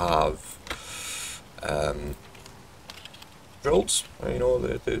have drills. You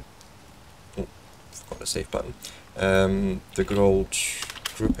know, oh, forgot the save button. The good old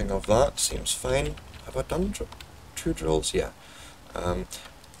grouping of that seems fine. Have I done 2 drills? Yeah.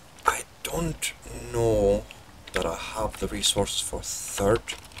 I don't know that I have the resources for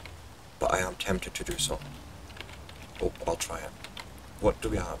 3rd, but I am tempted to do so. Oh, I'll try it. What do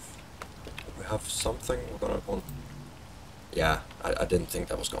we have? We have something we're gonna go. Yeah, I didn't think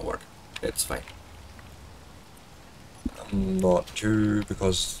that was gonna work. It's fine. I'm not too,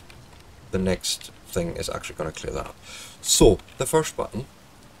 because the next thing is actually gonna clear that up. So the first button,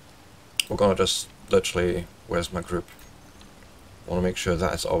 we're gonna just literally, where's my group? I want to make sure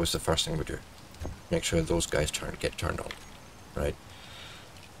that is always the first thing we do. Make sure those guys get turned on, right?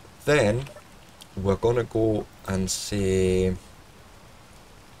 Then we're gonna go and say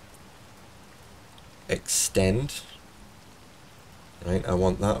extend, right? I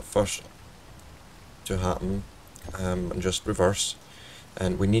want that first to happen, and just reverse.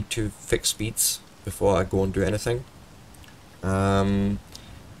 And we need to fix speeds before I go and do anything. And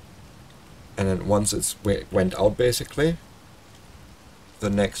then once it's went out, basically, the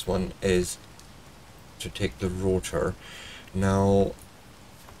next one is to take the rotor. Now,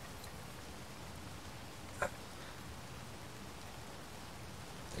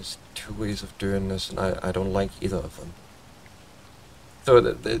 there's 2 ways of doing this, and I don't like either of them.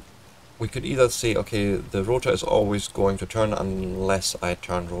 So we could either say, okay, the rotor is always going to turn unless I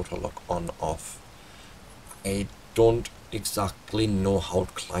turn rotor lock on off. I don't exactly know how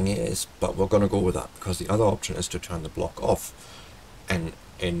clangy it is, but we're going to go with that, because the other option is to turn the block off. And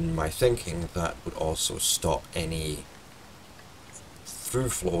in my thinking, that would also stop any through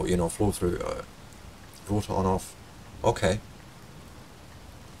flow, you know, flow through rotor on off. Okay.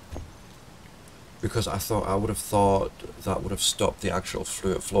 Because I would have thought that would have stopped the actual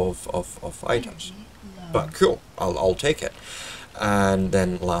flow of items. But cool, I'll take it. And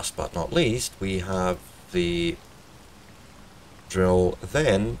then last but not least, we have the drill.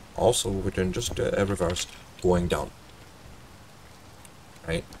 Then also we're doing just a reverse going down.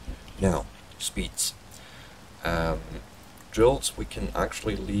 Right, now speeds. Drills, we can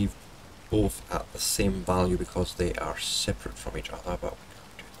actually leave both at the same value because they are separate from each other, but we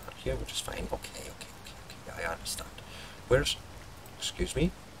can't do that here, which is fine. Okay, I understand. Where's, excuse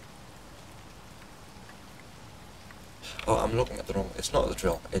me? Oh, I'm looking at the wrong, it's not the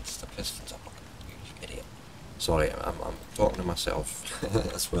drill, it's the pistons I'm looking at, you idiot. Sorry, I'm talking to myself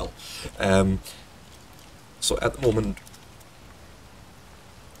as well. So at the moment,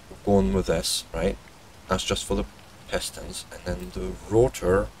 we're going with this, right? That's just for the pistons, and then the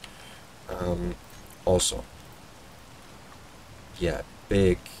rotor, also. Yeah,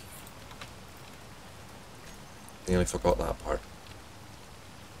 big. Nearly forgot that part.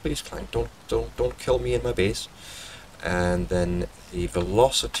 Please, Clank, don't kill me in my base. And then the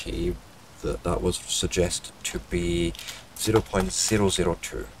velocity that was suggested to be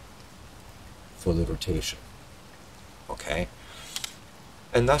 0.002 for the rotation. Okay,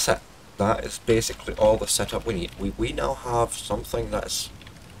 and that's it. That is basically all the setup we need. We now have something that's,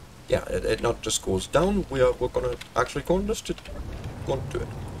 yeah, it not just goes down. We're gonna actually go and just do it.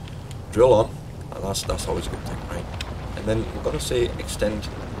 Drill on, and that's always a good thing, right? And then we're gonna say extend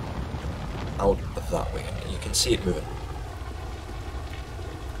out of that way, and you can see it moving.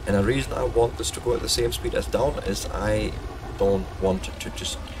 And the reason I want this to go at the same speed as down is I don't want it to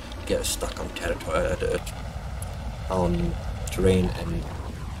just get stuck on territory, on terrain and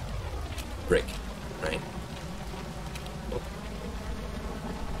break, right? Oh.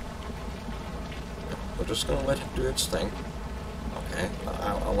 We're just gonna let it do its thing. Okay,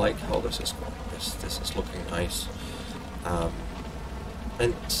 I like how this is going. This is looking nice.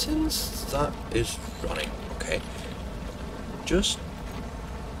 And since that is running, okay, just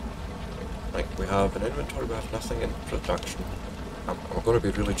like we have an inventory, we have nothing in production. I'm going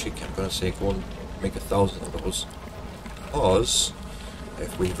to be really cheeky. I'm going to say go and make 1,000 of those, because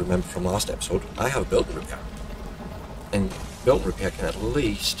if we remember from last episode, I have build and repair, and build and repair can at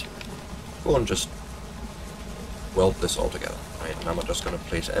least go and just weld this all together, right? And I'm just going to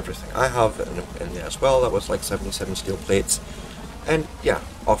place everything I have in there as well. That was like 77 steel plates, and yeah,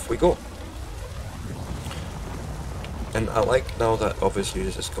 off we go. And I like now that obviously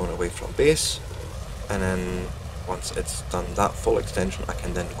this is going away from base, and then once it's done that full extension, I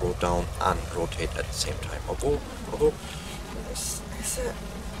can then go down and rotate at the same time. Although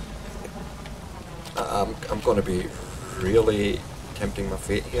I'm going to be really tempting my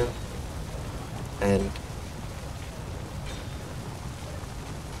fate here, and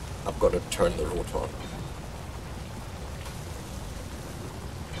I've got to turn the rotor on.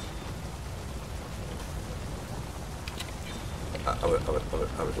 I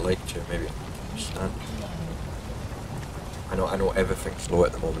would like to maybe stand. I know everything's low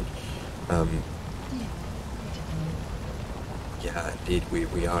at the moment. Yeah, indeed,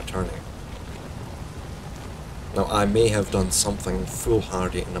 we are turning. Now, I may have done something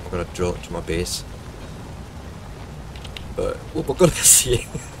foolhardy and I'm going to drill it to my base. But we're going to see.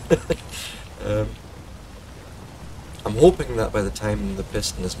 I'm hoping that by the time the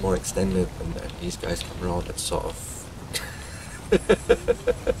piston is more extended and these guys come around, it's sort of...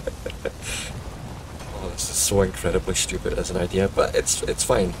 Oh, this is so incredibly stupid as an idea, but it's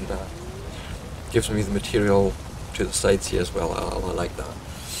fine. Gives me the material to the sides here as well. I like that.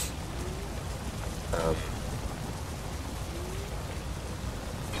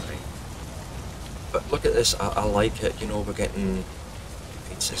 But look at this, I like it, you know, we're getting,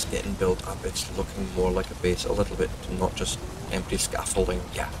 it's just getting built up, it's looking more like a base a little bit, not just empty scaffolding.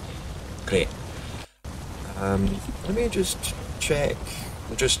 Yeah, great. Let me just check,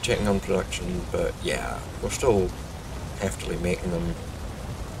 I'm just checking on production, but yeah, we're still heftily making them,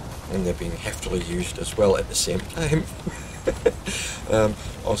 and they're being heftily used as well at the same time.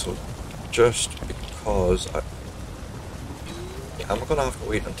 Also, just because I'm gonna have to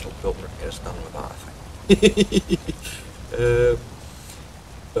wait until build repair is done with that, I think.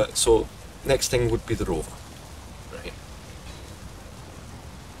 But so, next thing would be the rover, right?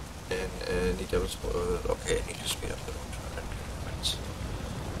 And need to okay, I need to speed up the road.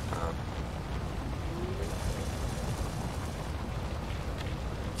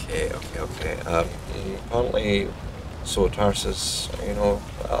 Okay. Apparently, so Tarsus, you know,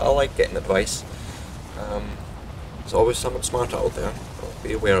 I like getting advice. There's always someone smarter out there.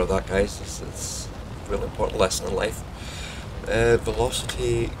 Be aware of that, guys. It's a really important lesson in life.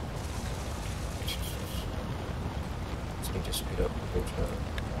 Velocity. Let me just speed up.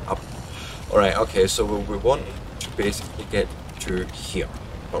 Up. Alright, okay, so we want to basically get to here.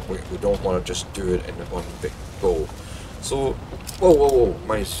 But we don't want to just do it in one big go. So, whoa,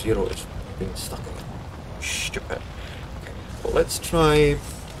 my zero is being stuck again. Stupid. Okay, well, let's try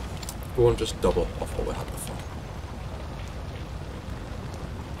go and just double off what we had before.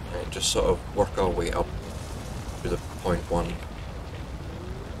 And just sort of work our way up to the 0.1.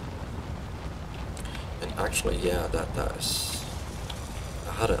 And actually, yeah, that's...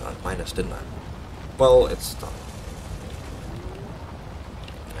 I had it at minus, didn't I? Well, it's done.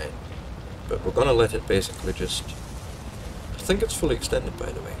 Right. But we're gonna let it basically just... I think it's fully extended,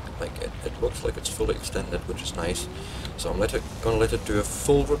 by the way. Like, it looks like it's fully extended, which is nice. So I'm gonna let it do a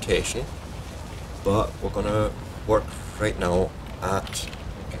full rotation, but we're gonna work right now at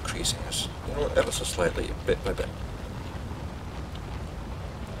increasing this, you know, ever so slightly, bit by bit.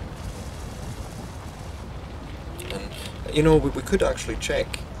 And, you know, we could actually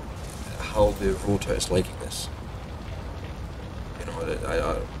check how the rotor is liking this. You know,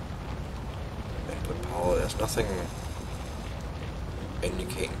 input power, there's nothing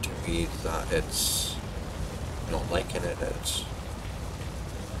indicating to me that it's not liking it.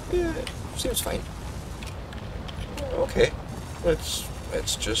 Yeah, it seems fine. Okay, let's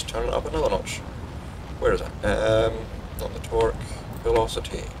just turn it up another notch. Where is it? Not the torque,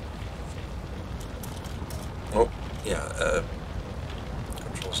 velocity. Oh, yeah.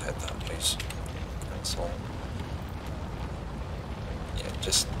 Control Z that, please. Cancel. Yeah,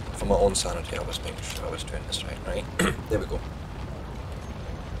 just for my own sanity, I was making sure I was doing this right. There we go.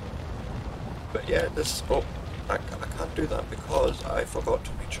 But yeah, this... Oh, I can't do that because I forgot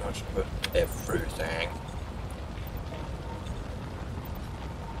to recharge with everything.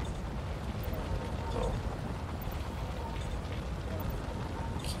 So...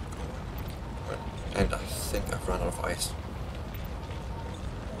 keep going. And I think I've run out of ice.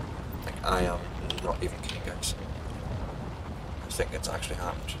 Like, I am not even kidding, guys. I think it's actually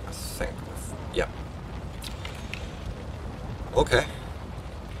happened. I think... yeah. Okay.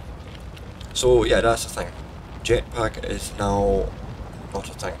 So yeah, that's the thing. Jetpack is now not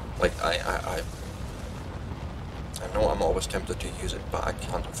a thing. Like I know I'm always tempted to use it, but I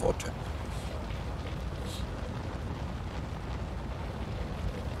can't afford to.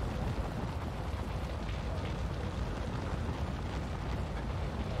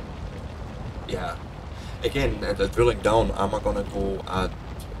 Yeah. Again, the drilling down, am I gonna go at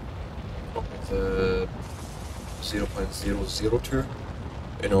the 0.002?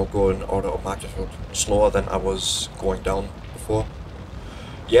 You know, go in order of magnitude slower than I was going down before.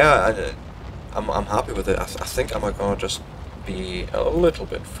 Yeah, I'm happy with it. I think I'm gonna just be a little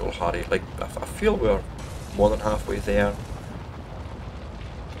bit foolhardy. Like, I feel we're more than halfway there.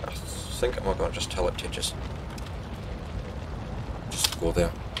 I think I'm gonna just tell it to just go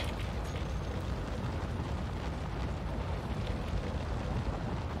there.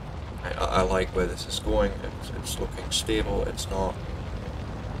 I like where this is going. It's looking stable. It's not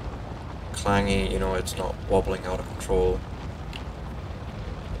clangy, you know, it's not wobbling out of control.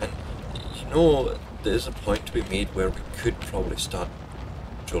 And, you know, there's a point to be made where we could probably start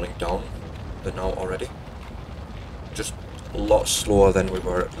drilling down the now already. Just a lot slower than we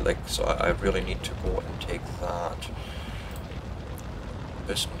were, like, so I really need to go and take that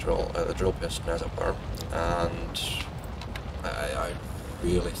piston drill, the drill piston as it were, and I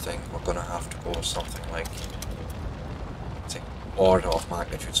really think we're going to have to go something like, say, order of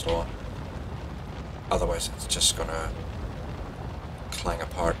magnitude slower. Otherwise it's just going to clang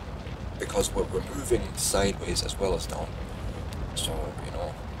apart, because we're moving sideways as well as down. So, you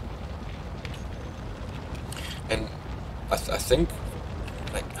know, and I think,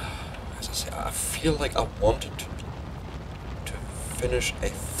 like, as I say, I feel like I wanted to finish a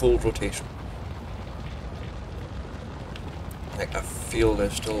full rotation. Like, I feel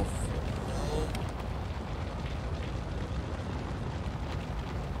there's still...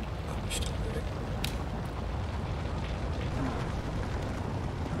 Oh, we're still moving.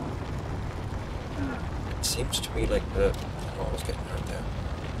 It seems to me like the... Oh, I was getting hurt there.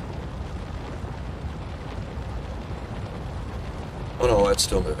 Oh no, it's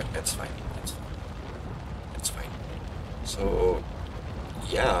still moving. It's fine. It's fine. So,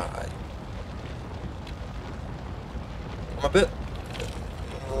 yeah, I'm a bit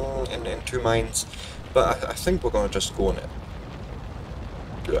in two minds, but I think we're going to just go on it.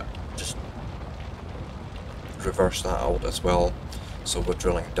 Just reverse that out as well, so we're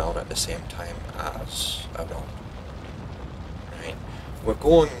drilling down at the same time as I will. Right, we're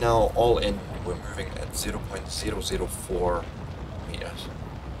going now all in. We're moving at 0.004 meters.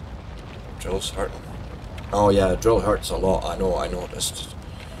 Drill's hurting. Oh yeah, drill hurts a lot. I noticed.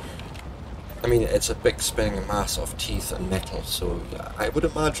 I mean, it's a big spinning mass of teeth and metal, so I would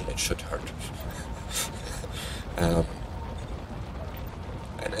imagine it should hurt. And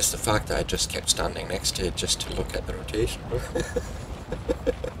it's the fact that I just kept standing next to it just to look at the rotation.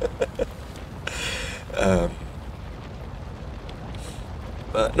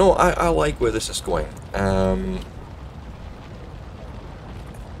 But no, I like where this is going.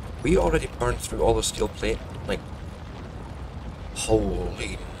 We already burned through all the steel plate, like,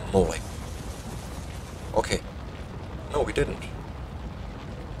 holy moly. Okay. No, we didn't.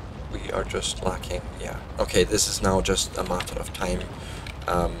 We are just lacking, yeah. Okay, this is now just a matter of time,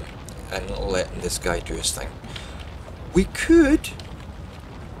 and letting this guy do his thing. We could...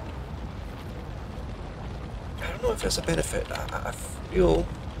 I don't know if there's a benefit. I feel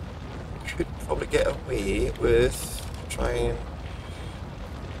we could probably get away with trying...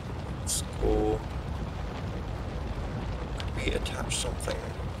 Let's go... Could we attach something?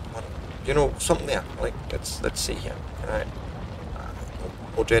 You know, something there. Like, let's see here. Can I...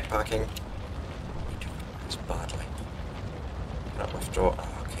 no jetpacking. We do this badly. Can I withdraw?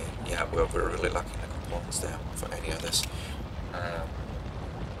 Oh, okay. Yeah, we're really lacking the components there for any of this.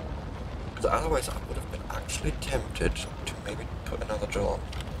 Because otherwise I would have been actually tempted to maybe put another drill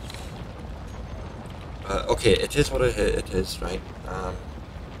on. Okay, it is what it is, right?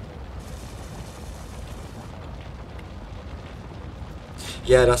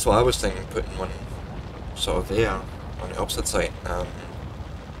 Yeah, that's what I was thinking, putting one sort of there, on the opposite side.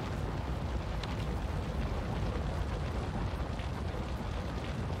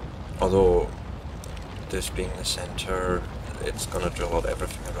 Although, this being the centre, it's going to drill out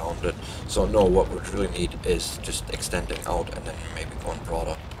everything around it. So no, what we really need is just extending out and then maybe going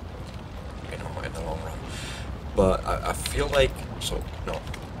broader, you know, in the long run. But I feel like, so, no,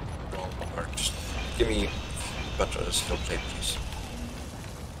 wrong bar, just give me a bunch of this steel plate, please.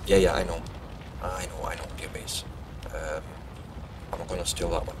 Yeah, I know, dear base. I'm not gonna steal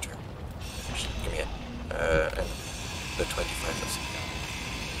that one too. Just give me it. And the 25 is...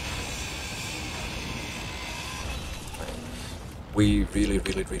 Right. We really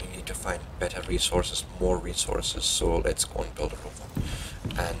need to find better resources, more resources, so let's go and build a rover.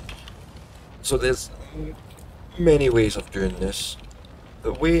 And so there's many ways of doing this.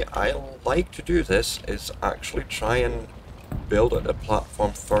 The way I like to do this is actually try and build a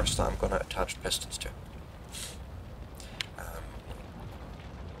platform first that I'm going to attach pistons to.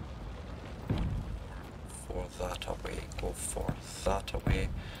 For that away, go for that away.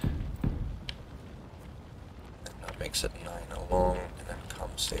 And that makes it 9 along, and then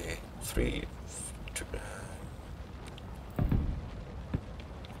comes a 3, 2,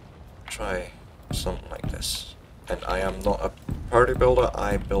 try something like this. And I am not a party builder,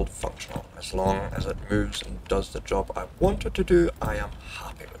 I build functional. As long as it moves and does the job I want it to do, I am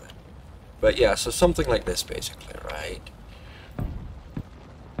happy with it. But yeah, so something like this basically, right?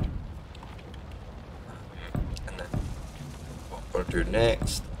 going to do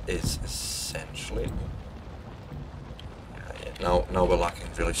next is essentially... Now we're lacking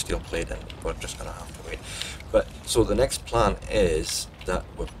really steel plate and we're just going to have to wait. But, so the next plan is that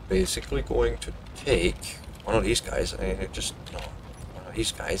we're basically going to take one of these guys, one of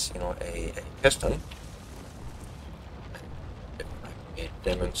these guys, a piston. If I may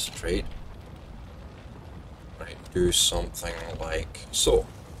demonstrate, right, do something like so.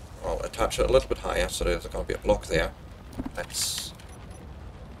 I'll attach it a little bit higher so there's going to be a block there. Let's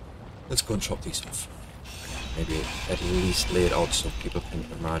go and chop these off. Maybe at least lay it out so people can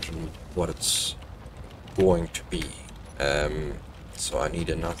imagine what it's going to be. So I need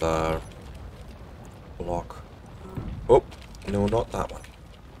another block. Oh, no, not that one.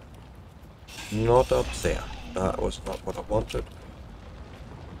 Not up there. That was not what I wanted.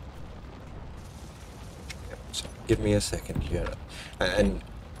 Yep, so give me a second here. And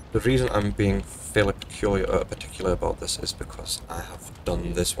the reason I'm being fairly particular about this is because I have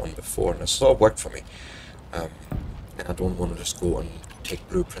done this one before and it's sort of worked for me. And I don't want to just go and take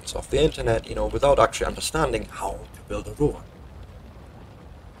blueprints off the internet, without actually understanding how to build a rover.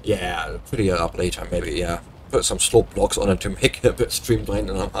 Yeah, pretty up later, maybe, yeah. Put some slope blocks on it to make it a bit streamlined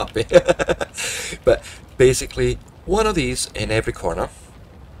and I'm happy. But basically, one of these in every corner,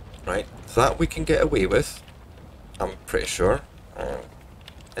 right, that we can get away with, I'm pretty sure.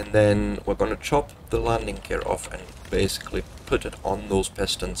 And then we're going to chop the landing gear off and basically put it on those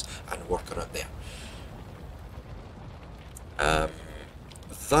pistons and work on it there.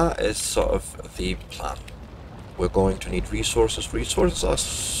 That is sort of the plan. We're going to need resources. Resources are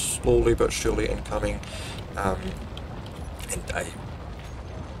slowly but surely incoming. And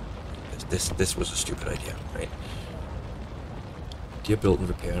this was a stupid idea, right? Dear build and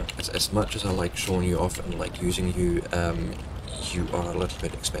repair, as much as I like showing you off and like using you, you are a little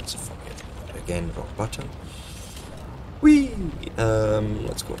bit expensive for me. Again, wrong button. Whee!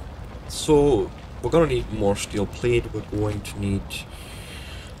 Let's go. So we're going to need more steel plate. We're going to need...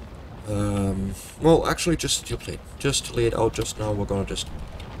 well, actually just steel plate. Just to lay it out just now, we're going to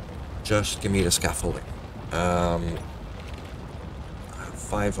just give me the scaffolding. I have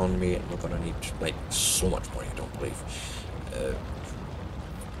 5 on me and we're going to need, like, so much money, I don't believe.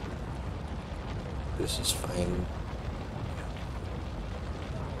 This is fine.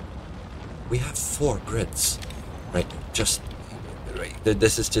 We have 4 grids. Right,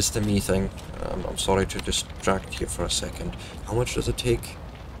 this is just a me thing. I'm sorry to distract you for a second. How much does it take?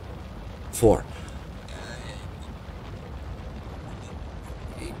 4.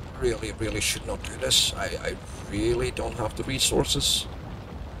 I really should not do this. I really don't have the resources.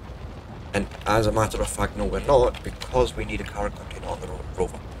 And as a matter of fact, no, we're not, because we need a cargo container on the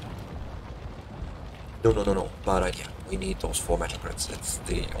rover. No, bad idea. We need those 4 metal grids. It's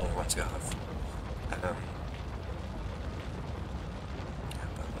the only ones we have.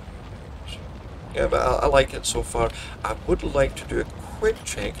 Yeah, but I like it so far. I would like to do a quick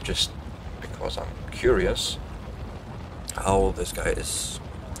check, just because I'm curious how this guy is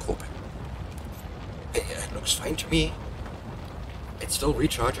coping. It looks fine to me. It's still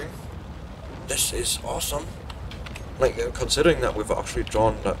recharging. This is awesome. Like, considering that we've actually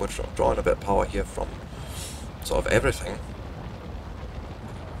drawn a bit of power here from sort of everything.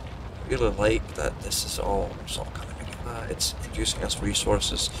 I really like that this is all sort of coming together. It's producing us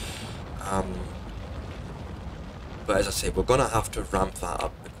resources. But as I say, we're gonna have to ramp that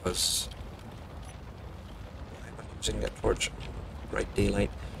up because I'm using a torch, bright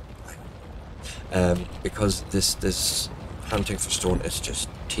daylight. Because this hunting for stone is just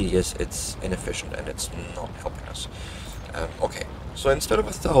tedious, it's inefficient, and it's not helping us. Okay, so instead of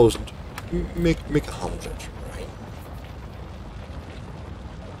 1,000, make 100, right?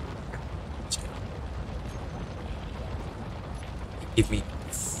 Give me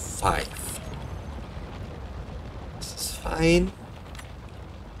 5. This is fine.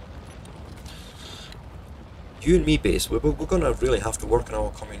 You and me, base, we're gonna really have to work on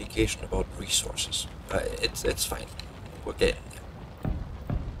our communication about resources. It's fine. We're getting there.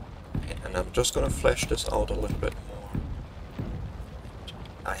 Okay, and I'm just gonna flesh this out a little bit more.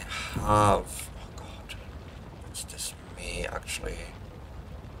 I have... oh god. This may actually...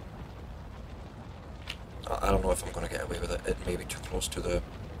 I don't know if I'm gonna get away with it. It may be too close to the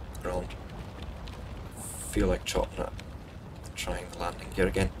ground. I feel like chopping it. Trying the landing gear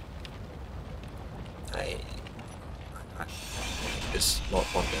again. It's not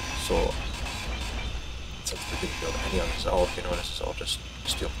one bit, so since we didn't build any of this out, this is all just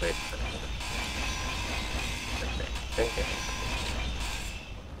steel plate. Okay.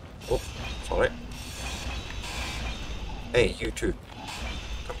 Oh, sorry. Hey, you too.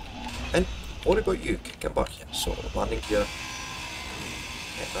 Come. And what about you? Come back here. So landing gear.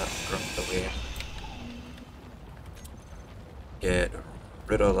 that grunt away. Get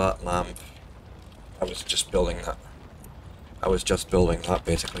rid of that lamp. I was just building that. I was just building that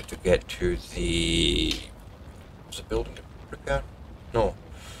basically to get to the... Was it building the repair? No.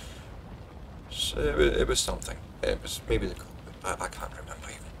 So it was something. It was maybe the cockpit. I can't remember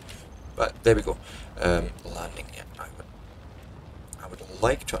even. But there we go. Landing. Yeah, I would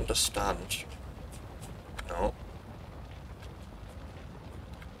like to understand. No.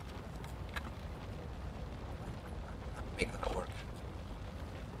 Make that work.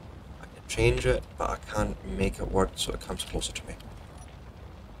 I can change it, but I can't make it work so it comes closer to me.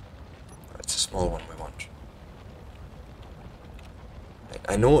 It's a small one we want.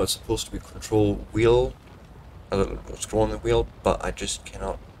 I know it's supposed to be control wheel, scroll on the wheel, but I just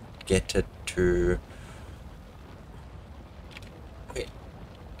cannot get it to... Wait.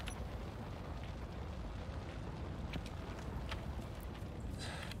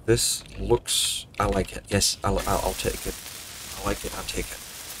 This looks... I like it. Yes, I'll take it. I like it, I'll take it.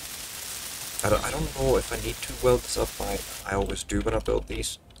 I don't know if I need to weld this up. I always do when I build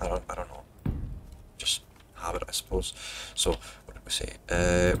these. I don't know. Just habit, I suppose. So, what did we say?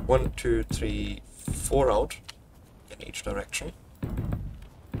 1, 2, 3, 4 out in each direction.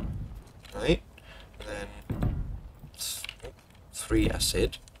 Right? And then 3 I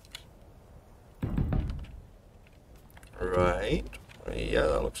said. Right. Yeah,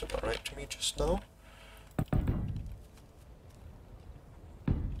 that looks about right to me just now.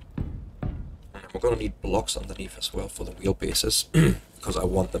 And we're going to need blocks underneath as well for the wheelbases, because I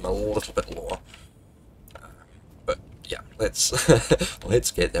want them a little bit lower. But yeah, let's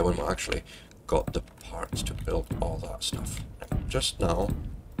let's get there when we actually got the parts to build all that stuff. And just now,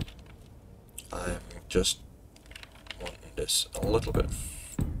 I'm just wanting this a little bit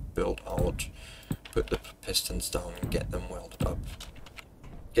built out, put the pistons down and get them welded up.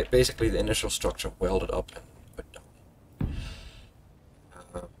 Get basically the initial structure welded up and put down.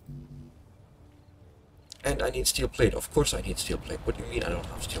 And I need steel plate. Of course I need steel plate. What do you mean I don't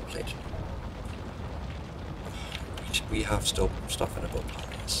have steel plate? We have still stuff in a build plan,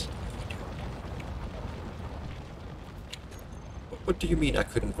 yes. What do you mean I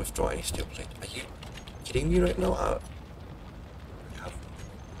couldn't withdraw any steel plate? Are you kidding me right now?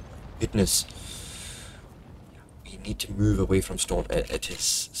 Goodness. We need to move away from stone. It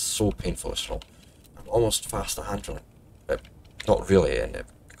is so painful as well. I'm almost faster handling. Not really, and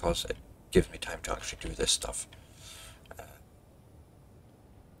because it gives me time to actually do this stuff.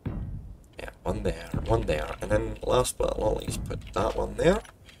 Yeah, one there, and then last but not least, put that one there.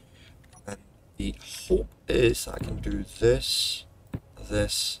 And the hope is I can do this,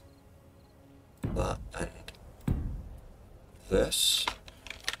 this, that, and this,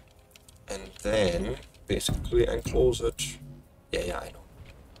 and then basically enclose it. Yeah, I know.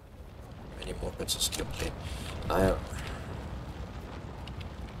 Many more bits of steel plate.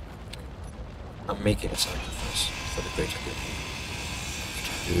 I'm making a sacrifice for the greater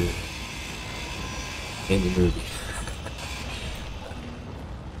good. In the movie.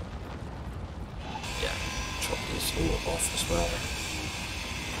 Yeah, chop this all off as well.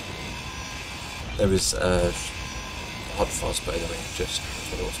 There was hot fuzz, by the way, just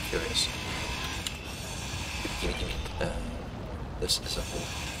for those curious. Give me. This is a whole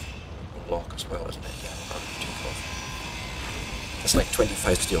block as well, isn't it? Yeah, I'm take off. It's like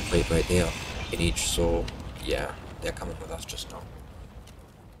 25 steel plate right there in each, so yeah, they're coming with us just now.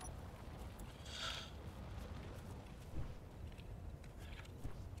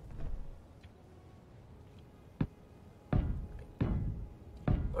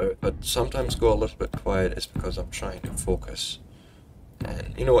 But sometimes go a little bit quiet is because I'm trying to focus.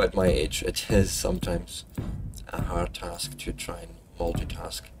 And you know, at my age, it is sometimes a hard task to try and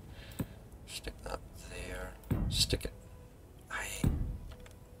multitask. Stick that there. Stick it. I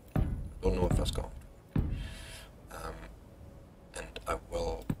don't know if that's gone. And I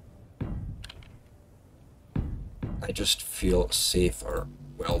will. I just feel safer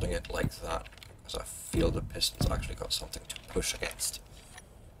welding it like that because I feel the piston's actually got something to push against.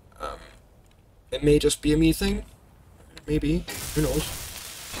 It may just be a me thing, maybe, who knows.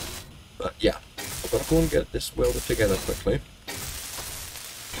 But yeah, I'm gonna go and get this welded together quickly.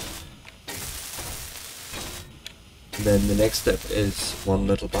 And then the next step is one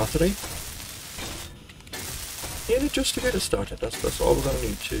little battery. And just to get it started, that's all we're gonna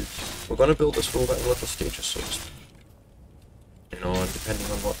need to. We're gonna build this rover in little stages, so to speak. You know, and depending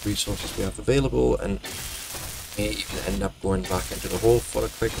on what resources we have available, and may even end up going back into the hole for a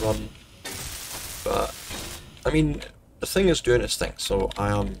quick run. But, I mean, the thing is doing its thing, so I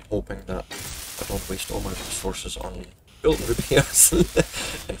am hoping that I don't waste all my resources on building repairs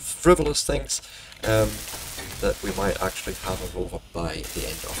and frivolous things, that we might actually have a rover by the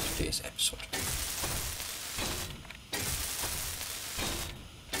end of today's episode.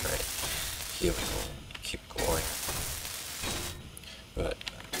 Right, here we go, keep going. But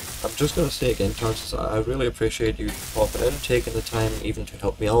I'm just going to say again, Tarsus, I really appreciate you popping in, taking the time even to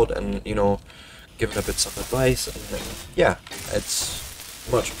help me out, and, you know, giving a bit of advice, and yeah, it's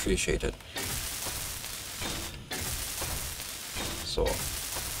much appreciated. So,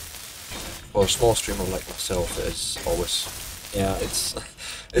 for a small streamer like myself, it's always, yeah,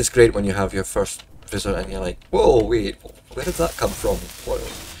 it's great when you have your first visit and you're like, whoa, wait, where did that come from? What?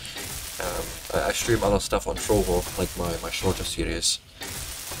 I stream other stuff on Trovo, like my shorter series,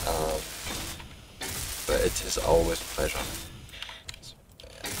 but it is always a pleasure. So,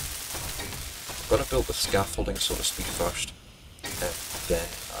 yeah. I'm going to build the scaffolding, so to speak, first, and then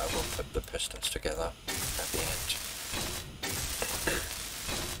I will put the pistons together at the end.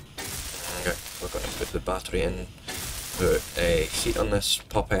 Okay, we're going to put the battery in, put a seat on this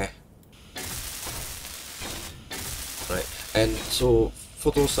puppy. Right, and so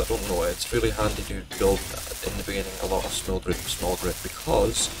for those that don't know, it's really handy to build in the beginning a lot of small grid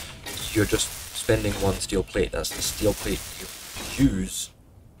because you're just spending one steel plate. That's the steel plate you use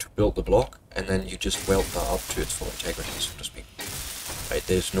to build the block, and then you just weld that up to its full integrity, so to speak. Right,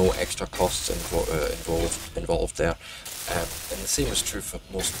 there's no extra costs involved there. And the same is true for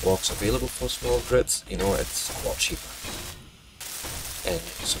most blocks available for small grids. You know, it's a lot cheaper. And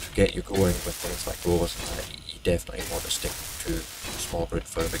so to get you going with things like rovers and that, you definitely want to stick to small grid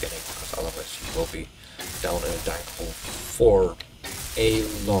for the beginning, because otherwise you will be down in a dank hole for a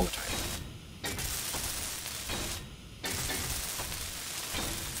long time.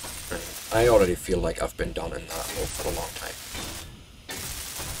 And I already feel like I've been down in that hole for a long time.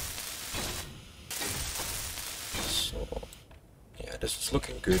 So, yeah, this is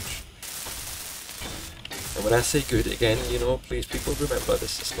looking good. And when I say good, again, you know, please people remember,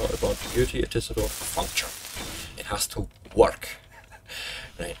 this is not about beauty, it is about function. It has to work.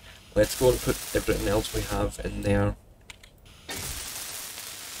 Right, let's go and put everything else we have in there.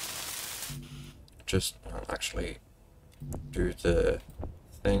 Just actually do the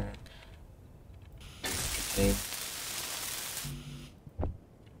thing. Okay.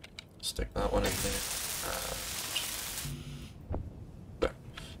 Stick that one in there.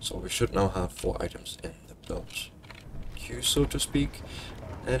 So we should now have 4 items in the build queue, so to speak.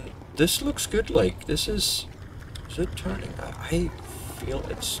 And this looks good, like, this is it turning? I feel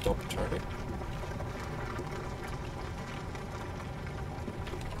it stopped turning.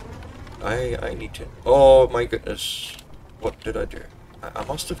 I need to, oh my goodness, what did I do? I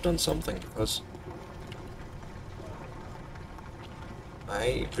must have done something, because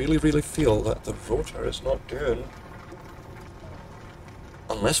I really feel that the rotor is not doing,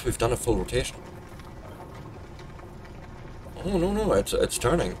 unless we've done a full rotation. Oh no, it's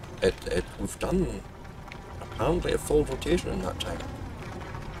turning. We've done apparently a full rotation in that time.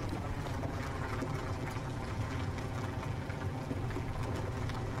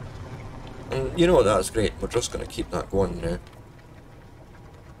 And you know, that's great. We're just going to keep that going now.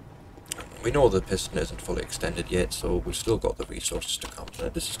 We know the piston isn't fully extended yet, so we've still got the resources to come. So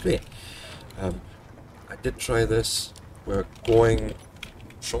this is great. I did try this. We're going.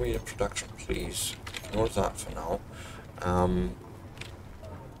 Show me the production, please. Ignore that for now. I'm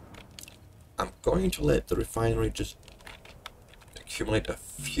going to let the refinery just accumulate a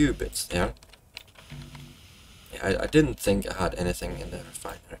few bits there. Yeah, I didn't think I had anything in the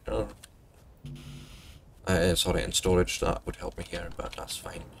refinery. Sorry, in storage. That would help me here, but that's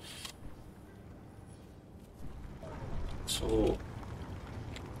fine. So,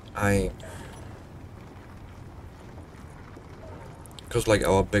 because like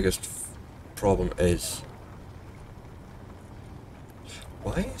our biggest problem is,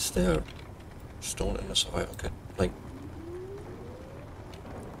 why is there stone in the survival kit? Like,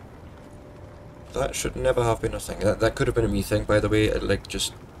 that should never have been a thing. That could have been a me thing, by the way. Like,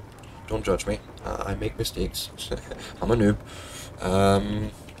 just don't judge me. I make mistakes. I'm a noob.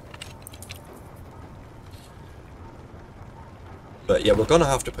 But yeah, we're gonna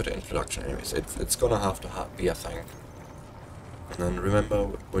have to put it in production anyways. It's gonna have to be a thing. And then remember,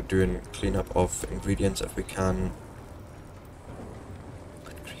 we're doing cleanup of ingredients if we can.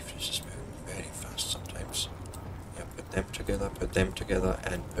 Good grief, this is moving very fast sometimes. Yeah, put them together, and put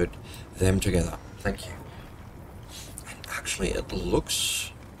them together. Thank you. And actually, it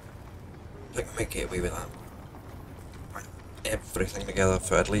looks like we might get away with that. Put everything together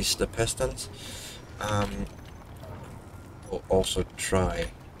for at least the pistons. We'll also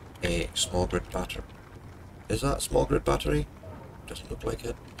try a small grid battery. Is that a small grid battery? Doesn't look like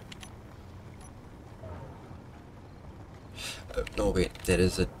it. No, wait, there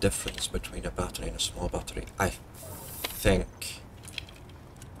is a difference between a battery and a small battery. I think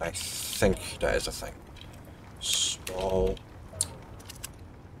that is a thing. Small.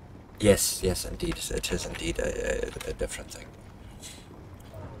 Yes, indeed, it is indeed a different thing.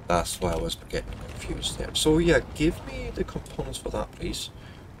 That's why I was getting confused there. So yeah, give me the components for that, please.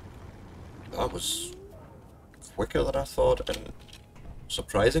 That was quicker than I thought and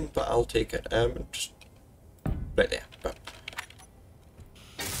surprising, but I'll take it. Just right there. But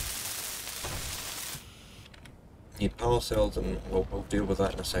need power cells, and we'll deal with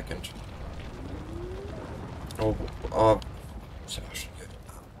that in a second. Oh, Sebastian, you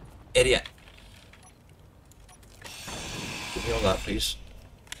idiot! Give me all that, please.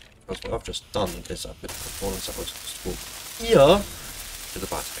 Because what I've just done is I've put the components that was supposed to go here to the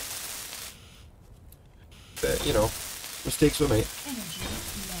battery. But, you know, mistakes were made. Energy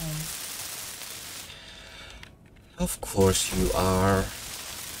low. Of course you are.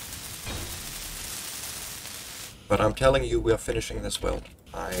 But I'm telling you, we are finishing this build.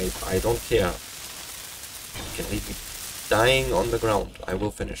 I don't care. You can leave me dying on the ground. I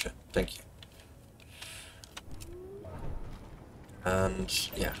will finish it. Thank you. And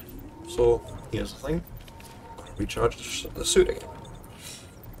yeah. So here's the thing. I'm gonna recharge the suit again.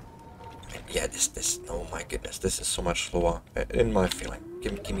 And yeah, this. Oh my goodness, this is so much slower in my feeling.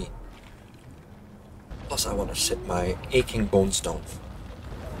 Give me. Plus, I want to sit my aching bones down.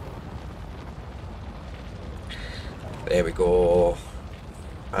 There we go.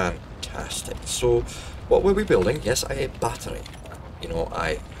 Fantastic. So, what were we building? Yes, I had battery. You know,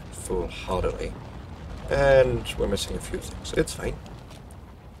 I full-heartedly. And we're missing a few things. It's fine.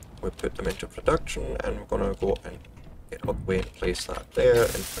 We put them into production, and we're gonna go and get up way and place that there,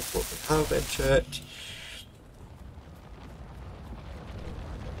 and put what we have into it.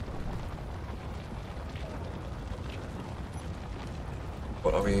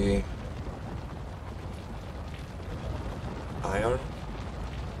 What are we? Iron,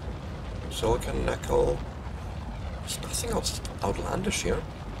 silicon, nickel. There's nothing else outlandish here.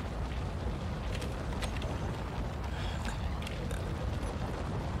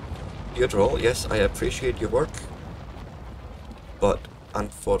 Deodrol, yes, I appreciate your work, but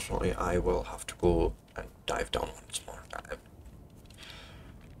unfortunately I will have to go and dive down once more.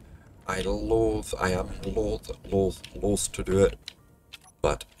 I am loath to do it,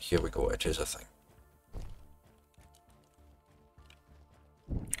 but here we go, it is a thing.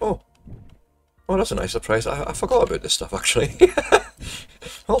 Oh, that's a nice surprise. I forgot about this stuff, actually.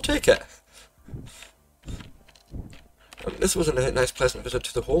 I'll take it. This was a nice, pleasant visit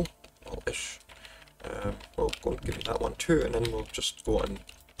to the hole. Well-ish. We'll go and give you that one too, and then we'll just go and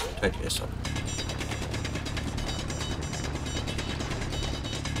tidy this up.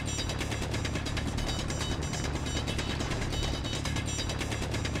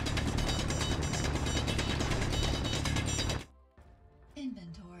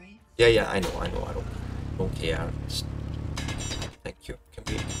 Yeah, I know, I don't care. Thank you. Can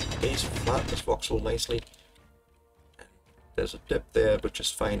we base flat this voxel nicely? And there's a dip there, which is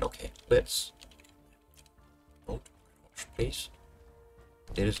fine. Okay, let's... Don't crouch, please.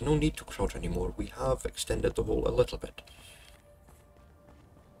 There is no need to crouch anymore. We have extended the hole a little bit.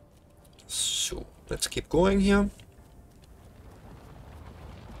 So, let's keep going here.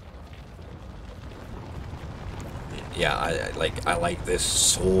 Yeah, I like this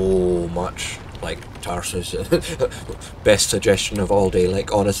so much. Like Tarsus, best suggestion of all day.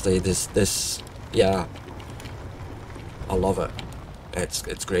 Like honestly, this yeah, I love it.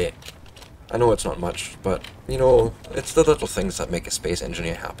 It's great. I know it's not much, but you know, it's the little things that make a space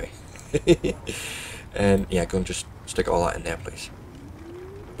engineer happy. And yeah, go and just stick all that in there, please.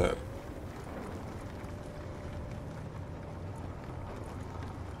 Boom.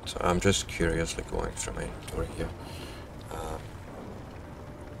 So I'm just curiously going through my inventory here.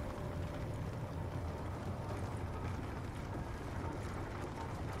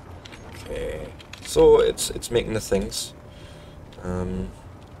 Okay, so it's making the things, and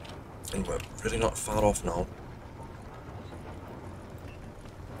we're really not far off now.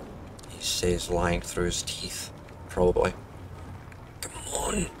 He says lying through his teeth, probably. Come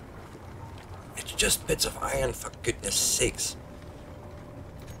on! It's just bits of iron, for goodness sakes.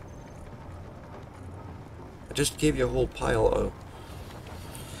 I just gave you a whole pile of...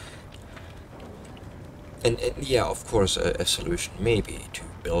 And yeah, of course, a solution may be to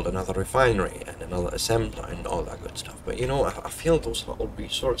build another refinery and another assembler and all that good stuff. But you know, I feel those are all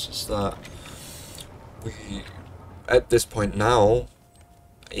resources that we, at this point now,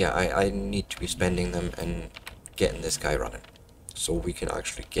 yeah, I need to be spending them in getting this guy running, so we can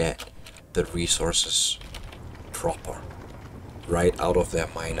actually get the resources proper, right out of their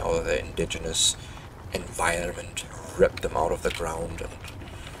mine, out of their indigenous environment, rip them out of the ground, and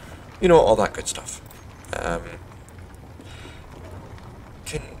you know, all that good stuff.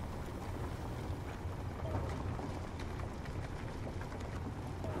 Can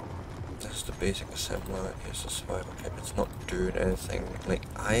this is the basic assembler, here's the survival kit, it's not doing anything. Like,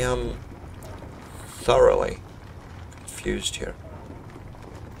 I am thoroughly confused here.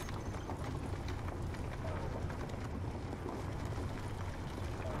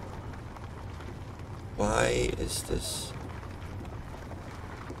 Why is this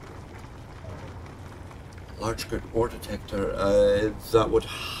large grid ore detector? That would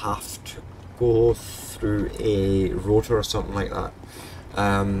have to go through a rotor or something like that.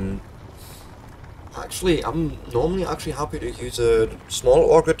 Actually, I'm normally actually happy to use a small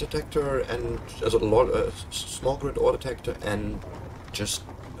ore grid detector and as a small grid ore detector and just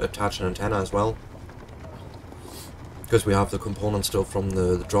attach an antenna as well. Because we have the components still from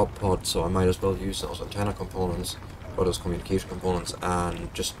the drop pod, so I might as well use those antenna components, or those communication components,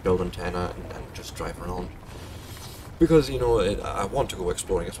 and just build antenna and just drive around. Because, you know, I want to go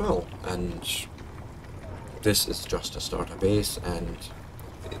exploring as well, and this is just a starter base, and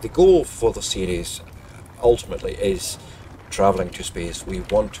the goal for the series ultimately is traveling to space. We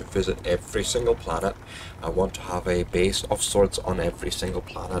want to visit every single planet. I want to have a base of sorts on every single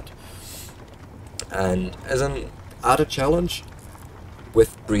planet, and as an added challenge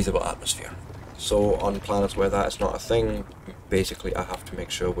with breathable atmosphere. So on planets where that is not a thing, basically I have to make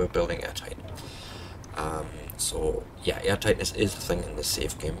sure we're building airtight. So yeah, airtightness is a thing in this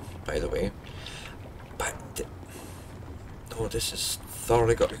save game, by the way. But no, this has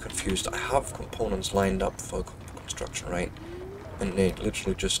thoroughly got me confused. I have components lined up for construction, right? And they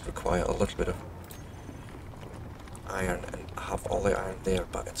literally just require a little bit of iron, and I have all the iron there,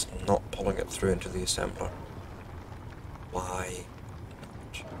 but it's not pulling it through into the assembler. Why?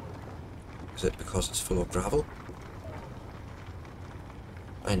 Is it because it's full of gravel?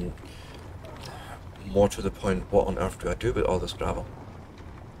 And more to the point, what on earth do I do with all this gravel?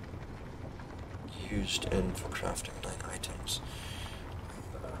 Used in for crafting 9 items.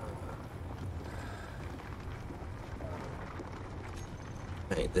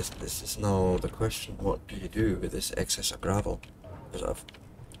 Right, this is now the question, what do you do with this excess of gravel? Because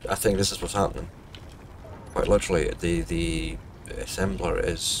I think this is what's happening. Quite literally, the assembler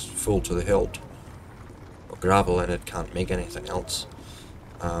is full to the hilt of gravel and it can't make anything else.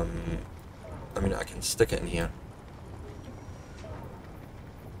 I mean, I can stick it in here.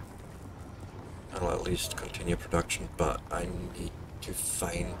 I'll at least continue production, but I need to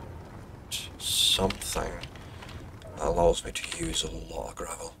find something that allows me to use a lot of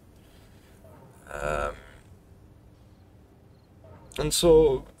gravel. And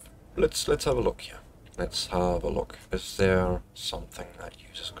so, let's have a look here. Let's have a look. Is there something that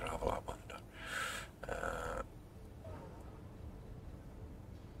uses gravel, I wonder?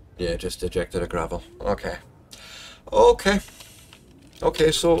 Yeah, just ejected a gravel. Okay.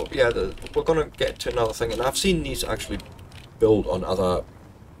 Okay, so yeah, we're gonna get to another thing, and I've seen these actually build on other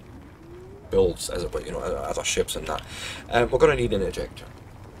builds, as it were, you know, other ships and that. We're gonna need an ejector.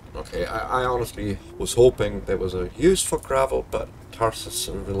 Okay, I honestly was hoping there was a use for gravel, but Tarsus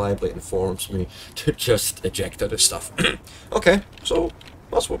reliably informs me to just eject the stuff. Okay, so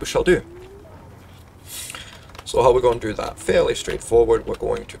that's what we shall do. So how are we going to do that? Fairly straightforward. We're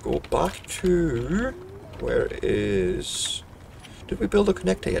going to go back to... Where is... Did we build a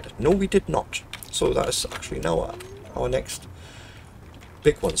connector yet? No, we did not. So that's actually now our next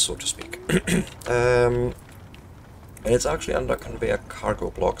big one, so to speak. And it's actually under conveyor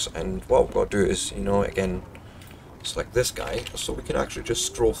cargo blocks, and what we're going to do is, you know, again, select this guy, so we can actually just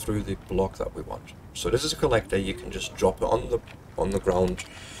scroll through the block that we want. So this is a collector. You can just drop it on the ground,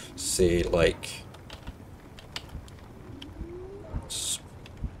 say like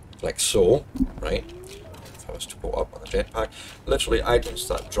so, right? If I was to go up on the jetpack, literally items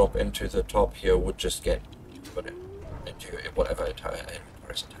that drop into the top here would just get put into whatever inventory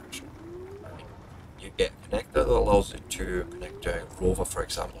is attached. Right? You get a connector that allows you to connect a rover, for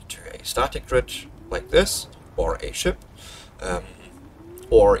example, to a static grid like this, or a ship,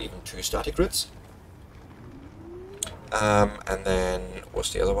 or even 2 static grids. And then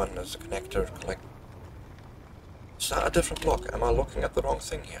what's the other one? There's a connector. Is that a different block? Am I looking at the wrong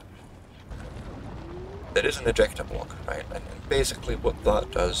thing here? It is an ejector block, right? And basically what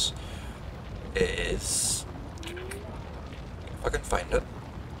that does is, if I can find it,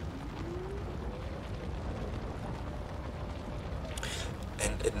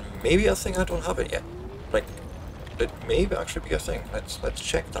 and maybe a thing I don't have it yet. Like, it may actually be a thing. Let's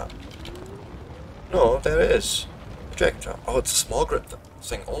check that. No, there it is. Ejector. Oh, it's a small grid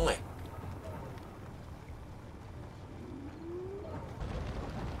thing only.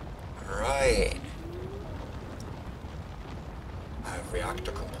 Right.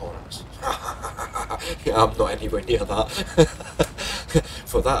 Reactor components. Yeah, I'm not anywhere near that.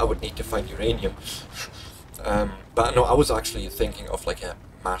 For that I would need to find uranium. But no, I was actually thinking of like a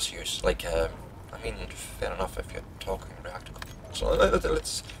mass use. Like, I mean, fair enough if you're talking reactor components. So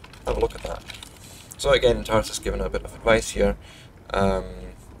let's have a look at that. So again, Tars is giving a bit of advice here.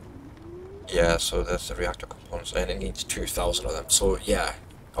 Yeah, so that's the reactor components, and it needs 2,000 of them. So yeah,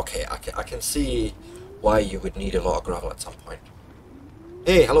 okay, I can see why you would need a lot of gravel at some point.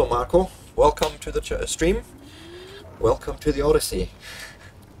 Hey, hello Marco. Welcome to the stream. Welcome to the Odyssey.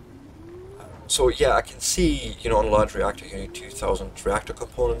 So yeah, I can see, you know, on a large reactor you need 2,000 reactor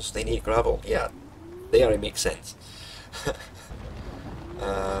components. They need gravel. Yeah, there it makes sense.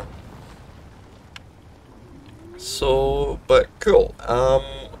 So, but cool.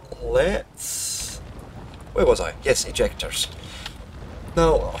 Let's... Where was I? Yes, ejectors.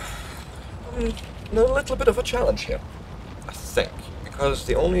 Now, a little bit of a challenge here, I think, because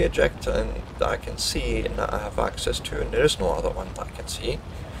the only ejector that I can see and that I have access to, and there is no other one that I can see,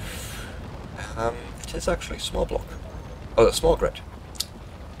 it is actually small block. Oh, a small grid.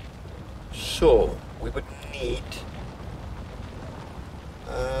 So, we would need...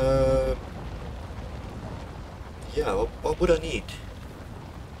 yeah, what would I need?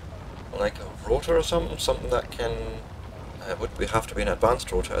 Like a rotor or something that can... would we have to be an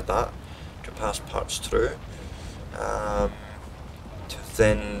advanced rotor at that, to pass parts through, to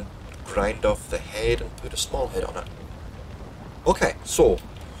then grind off the head and put a small head on it. Okay, so,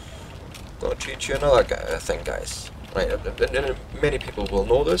 I'm going to teach you another thing, guys. Right, and many people will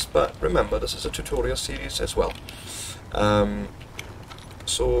know this, but remember, this is a tutorial series as well.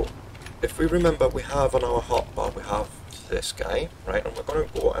 So, if we remember, we have on our hotbar, we have this guy, right, and we're going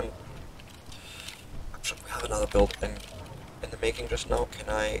to go and... Actually, we have another build in the making just now. Can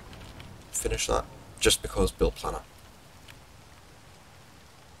I finish that? Just because build planner.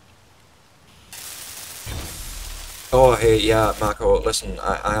 Oh, hey, yeah, Marco, listen,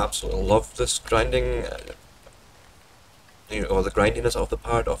 I absolutely love this grinding, you know, or the grindiness of the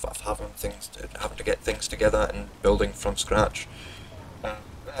part of having to get things together and building from scratch.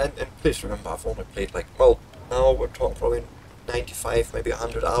 And please remember, I've only played like, well, now we're talking probably 95, maybe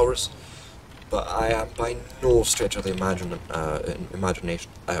 100 hours, but I am by no stretch of the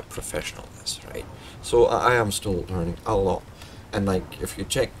imagination a professional at this, right? So I am still learning a lot. And like, if you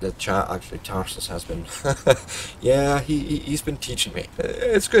check the chat, actually Tarsus has been, yeah, he's been teaching me.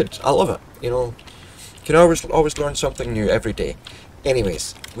 It's good, I love it, you know. You can always learn something new every day.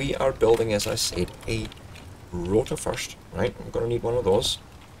 Anyways, we are building, as I said, a rotor first, right? I'm going to need one of those.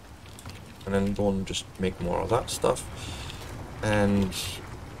 And then go and just make more of that stuff. And...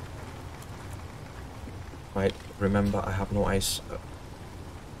 right, remember I have no ice.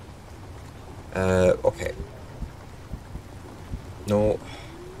 Okay. No.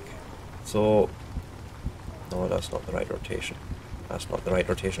 So... no, that's not the right rotation. That's not the right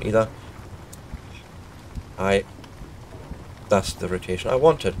rotation either. That's the rotation I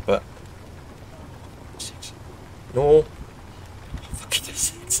wanted, but... no. For goodness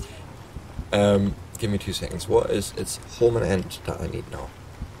sakes. Give me 2 seconds. What is... it's home and end that I need now.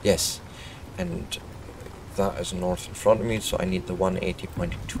 Yes. And that is north in front of me, so I need the 180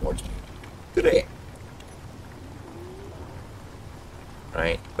 pointing towards me. Great.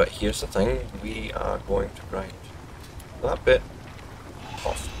 Right, but here's the thing. We are going to grind that bit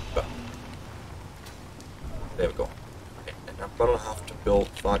off. But there we go. Right, and I'm going to have to build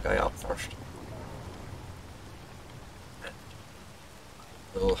that guy up first.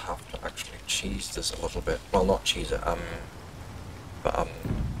 We'll have to actually cheese this a little bit. Well, not cheese it, but I'm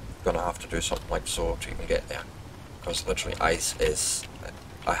gonna have to do something like so to even get there. Because literally ice is...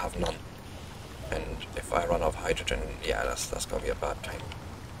 I have none. And if I run out of hydrogen, yeah, that's gonna be a bad time.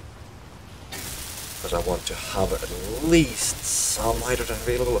 Because I want to have at least some hydrogen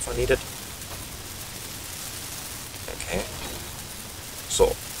available if I need it. Okay.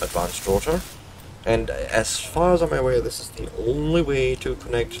 So, advanced rotor. And as far as I'm aware, this is the only way to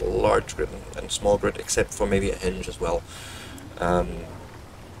connect large grid and small grid, except for maybe a hinge as well. And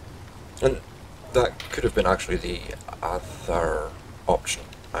that could have been actually the other option,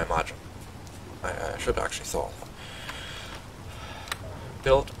 I imagine. I should have actually thought of that.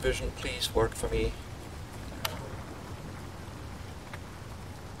 Build vision, please work for me.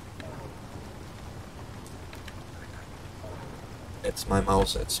 it's my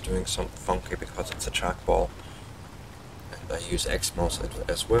mouse, it's doing something funky because it's a trackball. And I use X mouse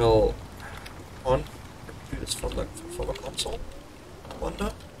as well. On, do this from a console. I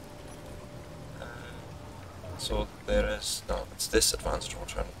wonder. So there is no, it's this advanced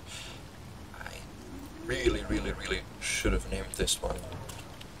rotor. I really should have named this one.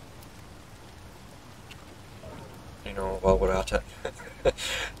 You know, while we're at it.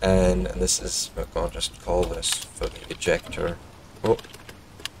 and this is, we're going to just call this for the ejector. Oh,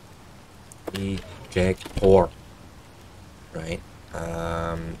 ejector. Right.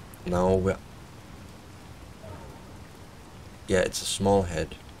 Now we're, yeah, it's a small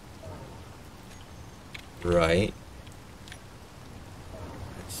head. Right.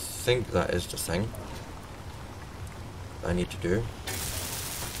 I think that is the thing I need to do.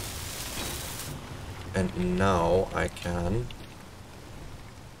 And now I can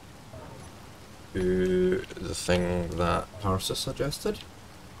do the thing that Parsa suggested,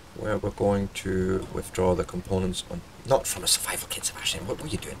 where we're going to withdraw the components on, not from a survival kit, Sebastian, what were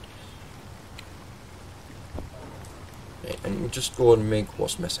you doing? Right, and just go and make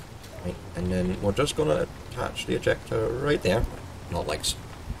what's missing. Right, and then we're just gonna attach the ejector right there, not like so.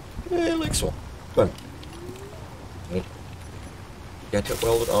 Yeah, like so. Boom. Right. Get it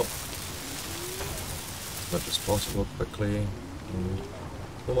welded up as much as possible quickly.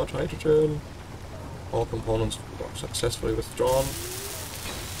 So much hydrogen. All components are successfully withdrawn.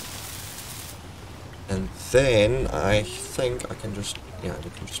 And then I think I can just, yeah, we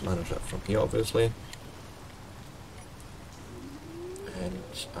can just manage that from here, obviously. And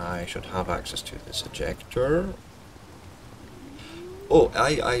I should have access to this ejector. Oh,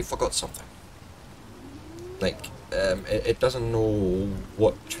 I forgot something. Like, it doesn't know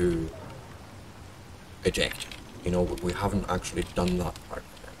what to eject. You know, we haven't actually done that part.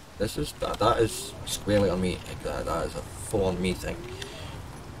 This is, that is squarely on me. Like, that is a full-on me thing.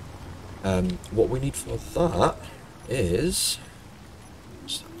 What we need for that is...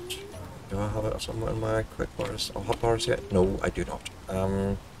 Do I have it somewhere in my quick bars or hot bars yet? No, I do not.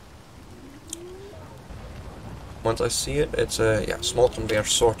 Once I see it, it's a, yeah, small conveyor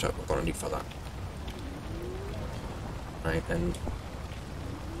sorter we're going to need for that. Right, and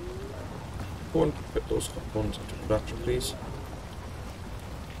go and put those components into production, please.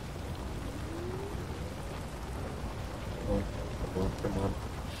 Come on.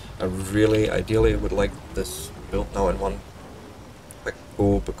 I really, ideally, would like this built now in one quick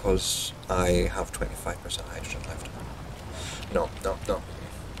go because I have 25% hydrogen left. No.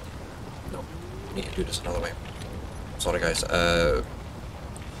 Need to do this another way. Sorry, guys.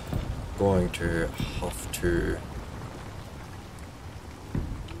 Going to have to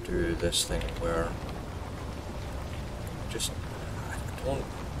do this thing where just I don't.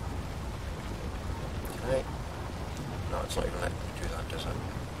 Can I? No, it's not even letting me do that, does it?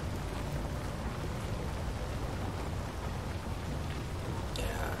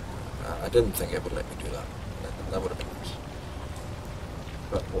 Yeah, I didn't think it would let me do that. That would have been nice.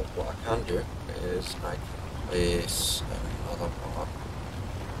 But what I can do is I can place another part.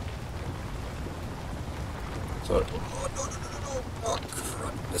 So, oh no! Oh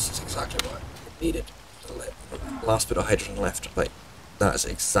crap! This is exactly what I needed. The last bit of hydrogen left. Right, that is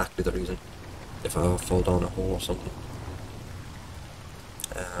exactly the reason. If I fall down a hole or something.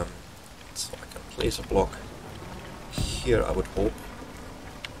 So I can place a block here, I would hope.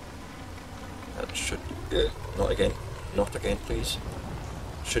 That should, not again, please.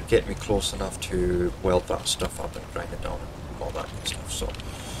 Should get me close enough to weld that stuff up and grind it down and all that good stuff. So,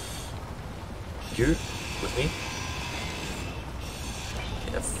 you with me?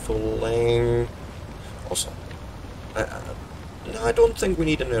 Yeah, fulling. Awesome. No, I don't think we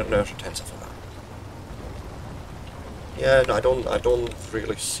need an inertia tensor for that. Yeah, no, I don't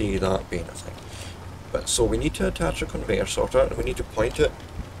really see that being a thing. But so we need to attach a conveyor sorter, and we need to point it,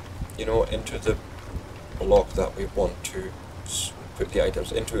 you know, into the block that we want to put the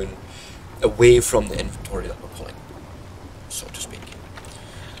items into, and away from the inventory that we're pulling, so to speak.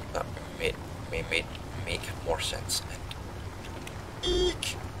 That may make more sense.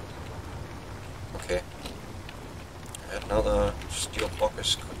 Eek. Okay. Another steel block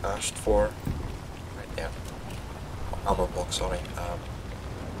is asked for. Right there. Armor block, sorry.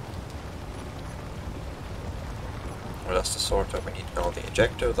 Well, that's the sorter. We need now the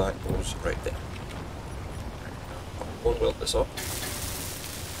ejector. That goes right there. We'll weld this up.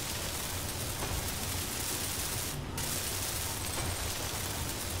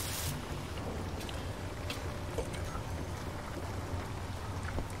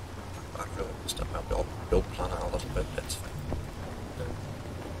 I really messed up my build plan a little bit. It's fine.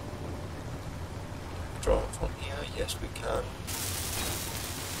 Draw it from here. Yes, we can.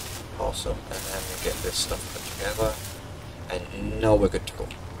 Awesome. And then we get this stuff put together. And now we're good to go.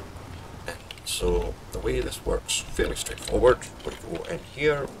 And so the way this works, fairly straightforward. We go in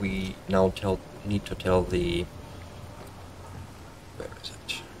here, we now need to tell the... Where is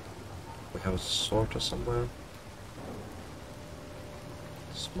it? We have a sorter somewhere.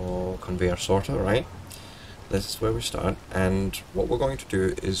 Small conveyor sorter, right? This is where we start, and what we're going to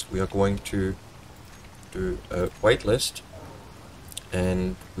do is we are going to do a whitelist,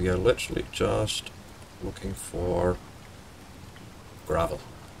 and we are literally just looking for gravel.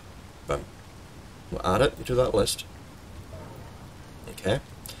 Boom. We'll add it to that list. Okay.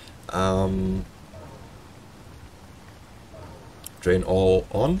 Drain all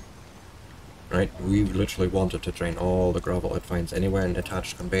on. Right, we literally wanted to drain all the gravel it finds anywhere in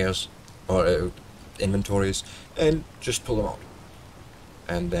attached conveyors or inventories and just pull them out.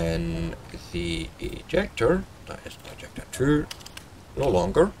 And then the ejector, that is ejector 2, no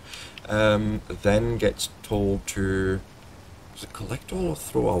longer, then gets told to, is it collect all or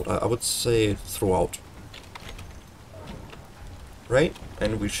throw out? I would say throw out. Right,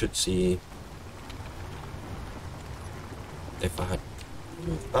 and we should see, if I had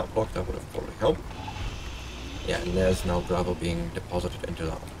removed that block, that would have probably helped. Yeah, and there's now gravel being deposited into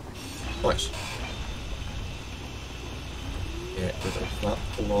that. Nice. Get rid of that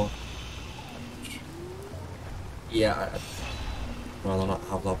block. Yeah, I'd rather not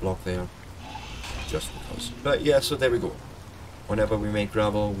have that block there. Just because. But yeah, so there we go. Whenever we make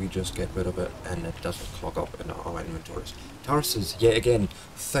gravel, we just get rid of it and it doesn't clog up in our inventories. Tarsus, yet again,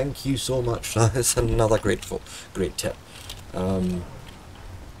 thank you so much. That is another great tip.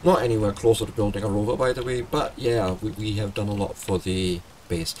 Not anywhere closer to building a rover, by the way, but yeah, we have done a lot for the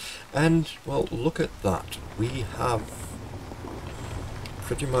base. And, well, look at that. We have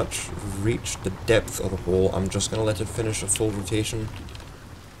pretty much reached the depth of the hole. I'm just going to let it finish a full rotation.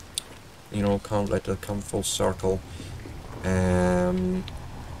 You know, can't let it come full circle. And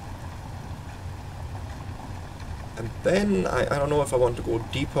then, I don't know if I want to go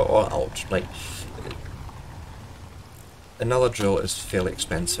deeper or out. Like, another drill is fairly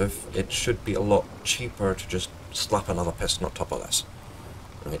expensive. It should be a lot cheaper to just slap another piston on top of this.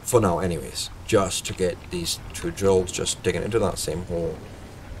 Right, for now anyways. Just to get these two drills just digging into that same hole,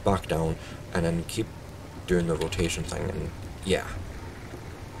 back down, and then keep doing the rotation thing, and yeah.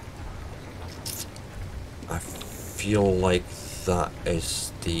 I feel like that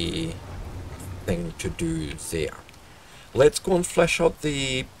is the thing to do there. Let's go and flesh out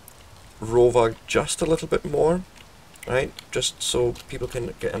the rover just a little bit more. Right, just so people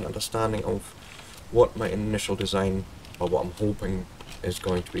can get an understanding of what my initial design, or what I'm hoping is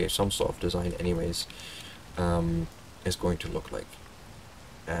going to be some sort of design anyways, is going to look like.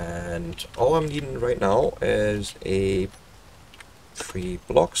 And all I'm needing right now is a tree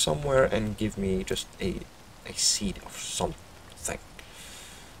block somewhere and give me just a seed of something.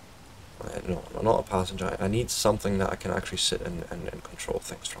 No, not a passenger. I need something that I can actually sit and control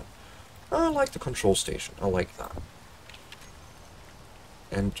things from. I like the control station. I like that.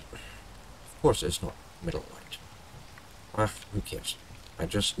 And, of course, it's not middle light. Ah, who cares? I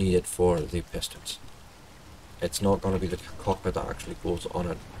just need it for the pistons. It's not going to be the cockpit that actually goes on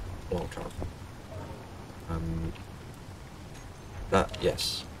it long term. That,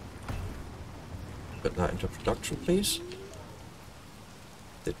 yes. Put that into production, please.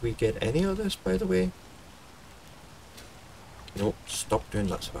 Did we get any of this, by the way? Nope, stop doing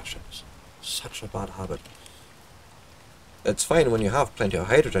that, Sebastian. It's such a bad habit. It's fine when you have plenty of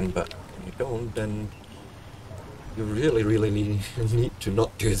hydrogen, but when you don't, then you really, really need to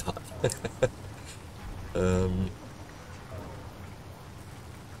not do that.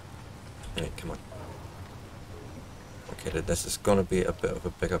 Right, come on. Okay, this is gonna be a bit of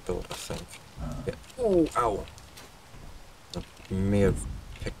a bigger build, I think. Yeah. Oh, ow! I may have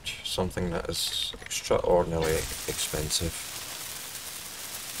picked something that is extraordinarily expensive,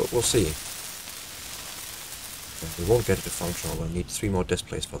 but we'll see. We won't get it to functional, we'll need 3 more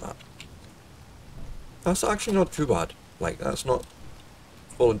displays for that. That's actually not too bad. Like, that's not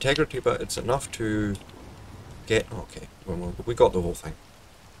full integrity, but it's enough to get... Okay, we got the whole thing.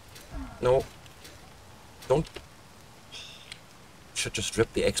 No. Don't... Should just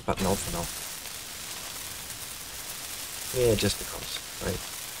rip the X button out for now. Yeah, just because, right?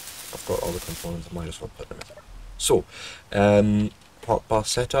 I've got all the components, I might as well put them in. So, hotbar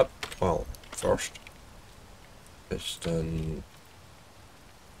setup, well, first... Piston,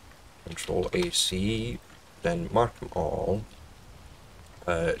 control AC, then mark them all,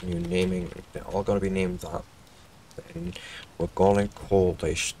 new naming, they're all going to be named that. Then we're going to call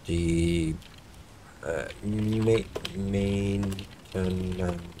this the main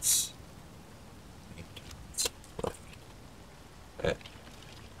maintenance. Uh,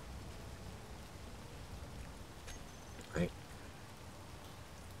 right.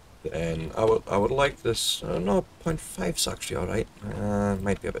 And I would like this. No, 0.5's actually all right.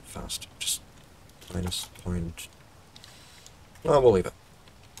 Might be a bit fast. Just minus point. No, we'll leave it.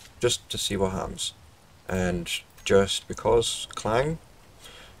 Just to see what happens. And just because clang.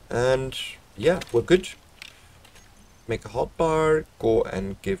 And yeah, we're good. Make a hotbar. Go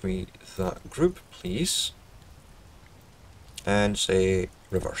and give me that group, please. And say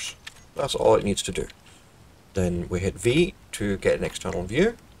reverse. That's all it needs to do. Then we hit V to get an external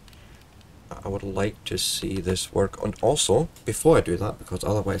view. I would like to see this work. And also, before I do that, because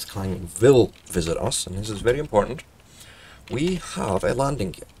otherwise Clang will visit us, and this is very important, we have a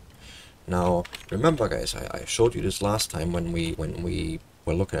landing gear. Now, remember guys, I showed you this last time when we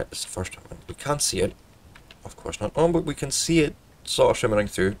were looking at this the first time. We can't see it, of course not. Oh, but we can see it sort of shimmering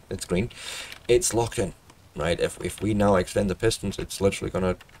through. It's green. It's locked in, right? If we now extend the pistons, it's literally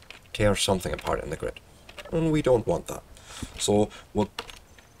going to tear something apart in the grid. And we don't want that. So we'll...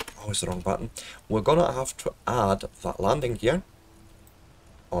 Oh, it's the wrong button. We're gonna have to add that landing gear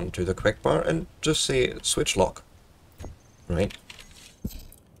onto the quick bar and just say switch lock. Right.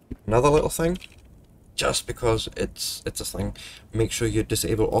 Another little thing, just because it's a thing, make sure you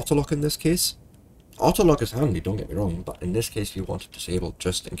disable auto lock in this case. Auto lock is handy, don't get me wrong, but in this case you want it disabled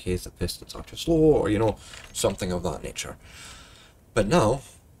just in case the pistons are too slow or you know, something of that nature. But now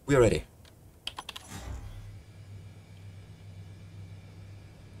we're ready.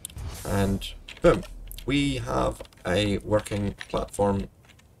 And boom, we have a working platform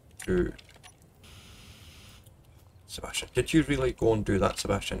to... Sebastian, did you really go and do that,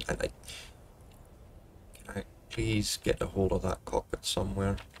 Sebastian? And can I please get a hold of that cockpit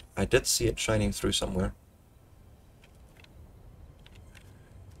somewhere? I did see it shining through somewhere.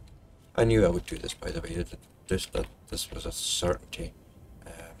 I knew I would do this, by the way. This was a certainty.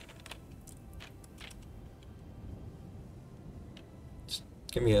 Just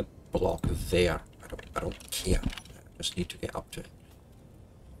give me a block there. I don't care. I just need to get up to it.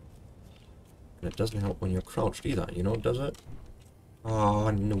 And it doesn't help when you're crouched either, you know, does it?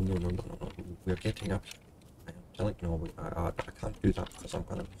 Oh, no. We're getting up here. I am telling no, I can't do that because I'm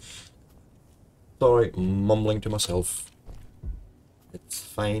kind of... Sorry, mumbling to myself. It's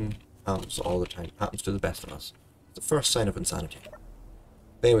fine. Happens all the time. Happens to the best of us. It's the first sign of insanity.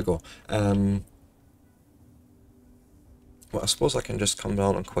 There we go. Well, I suppose I can just come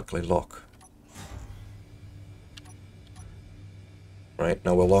down and quickly lock. Right,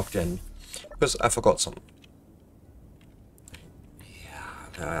 now we're locked in. Because I forgot something.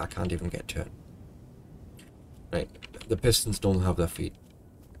 Yeah, I can't even get to it. Right, the pistons don't have their feet.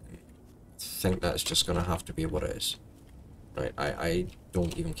 I think that's just going to have to be what it is. Right, I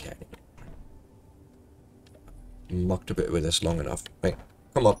don't even care. Mucked a bit with this long enough. Right,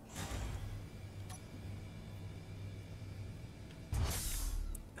 come on.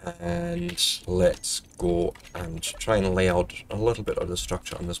 And let's go and try and lay out a little bit of the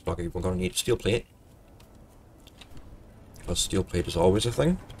structure on this buggy. We're going to need steel plate, because steel plate is always a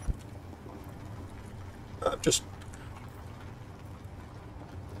thing. Just...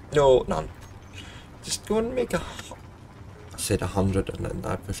 No, none. Just go and make a... I said 100 and then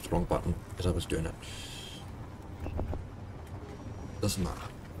I pushed the wrong button as I was doing it. Doesn't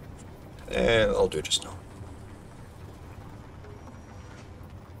matter. I'll do just now.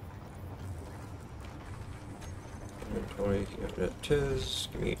 Inventory, here it is.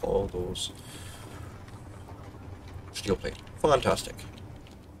 Give me all those. Steel plate. Fantastic.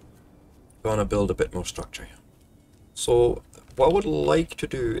 Gonna build a bit more structure here. So, what I would like to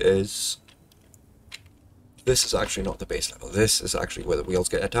do is... This is actually not the base level. This is actually where the wheels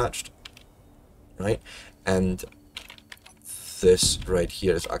get attached. Right? And this right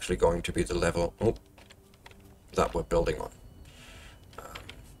here is actually going to be the level that we're building on.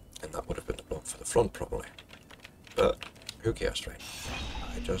 And that would have been the block for the front probably. But who cares, right?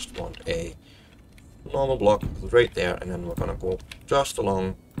 I just want a normal block right there, and then we're gonna go just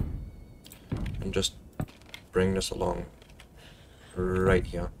along and just bring this along right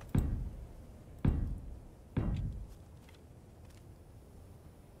here.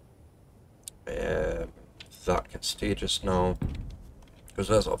 That can stay just now, because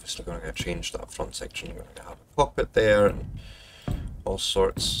that's obviously going to change that front section. We're going to have a cockpit there and all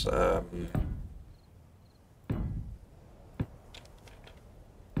sorts.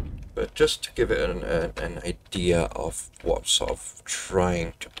 But just to give it an idea of what I'm sort of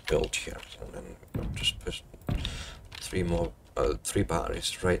trying to build here, and then we'll just put three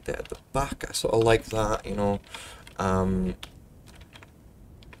batteries right there at the back. I sort of like that, you know.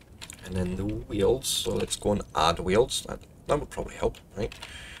 And then the wheels, so let's go and add wheels. That would probably help, right?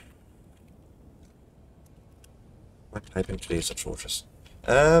 My typing today is atrocious.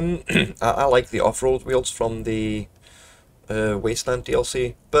 I like the off-road wheels from the Wasteland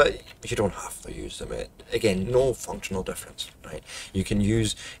DLC, but you don't have to use them. Again, no functional difference, right? You can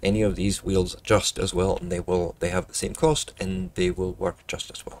use any of these wheels just as well, and they have the same cost, and they will work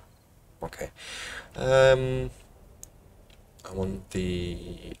just as well. Okay. I want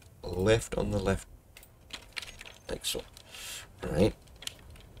the left on the left, like so. Right.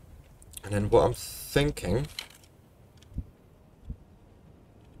 And then what I'm thinking,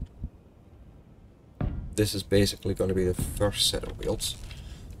 this is basically going to be the first set of wheels.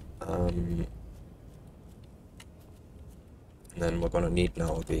 And then we're going to need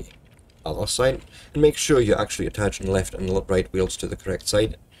now the other side. And make sure you actually attach the left and right wheels to the correct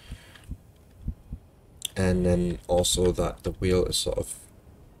side. And then also that the wheel is sort of,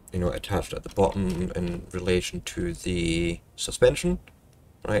 you know, attached at the bottom in relation to the suspension.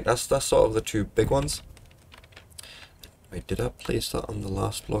 Right, that's sort of the two big ones. Wait, did I place that on the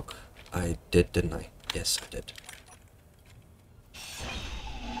last block? I did, didn't I? Yes, I did.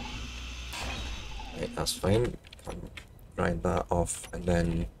 Right, that's fine. Grind that off, and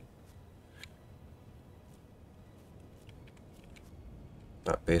then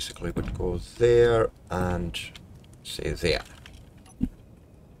that basically would go there and say there.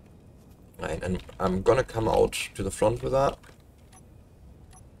 Right, and I'm gonna come out to the front with that.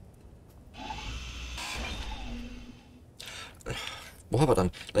 What have I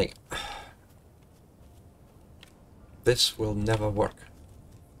done? Like, this will never work.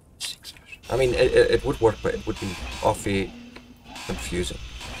 I mean, it would work, but it would be awfully confusing.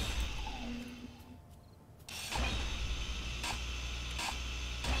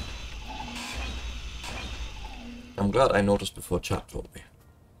 I'm glad I noticed before chat told me.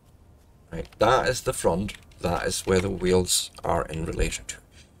 Right, that is the front, that is where the wheels are in relation to.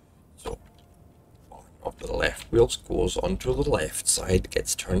 So, one of the left wheels goes onto the left side,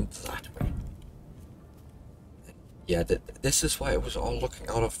 gets turned that way. Yeah, this is why it was all looking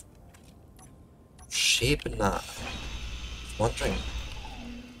out of shape in that. Wondering.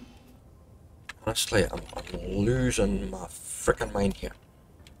 Honestly, I'm losing my frickin' mind here.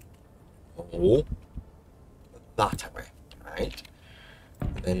 Oh, that way, right?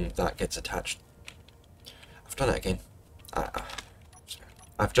 And then that gets attached. I've done it again.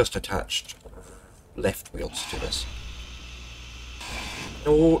 I've just attached left wheels to this.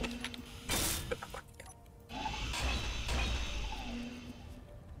 No.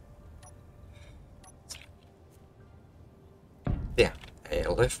 There.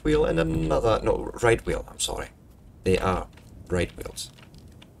 A left wheel and another, no, right wheel, I'm sorry. They are right wheels.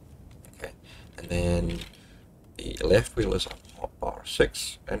 Okay. And then the left wheel is on hotbar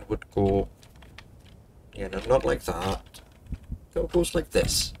 6 and would go, yeah, no, not like that. It goes like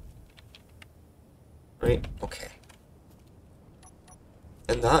this. Right? Okay.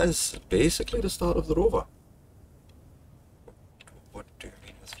 And that is basically the start of the rover. What do you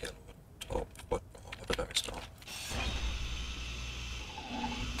mean with yellow on top? What did I miss on?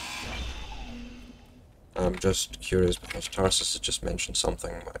 I'm just curious because Tarsus has just mentioned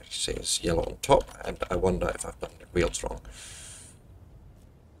something where he says yellow on top, and I wonder if I've done the wheels wrong.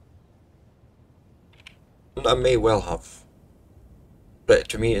 And I may well have. But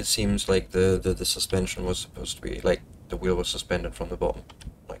to me it seems like the suspension was supposed to be, like, the wheel was suspended from the bottom.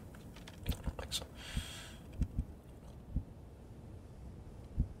 Like, not like so.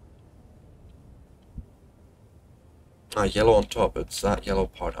 Ah, yellow on top, it's that yellow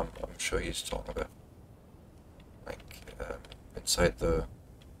part I'm sure he's talking about. Like, inside the...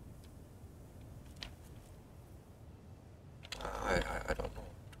 I don't know,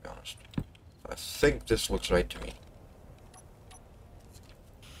 to be honest. I think this looks right to me.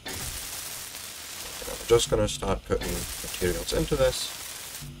 And I'm just gonna start putting materials into this.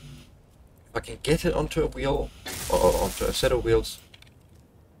 If I can get it onto a wheel, or onto a set of wheels...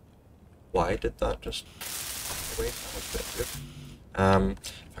 Why did that just... Wait, that was a bit weird.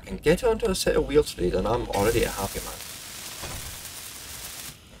 If I can get onto a set of wheels today, then I'm already a happy man.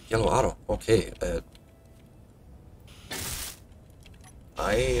 Yellow arrow, okay.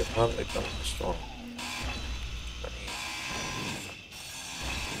 I apparently done this wrong. Let me...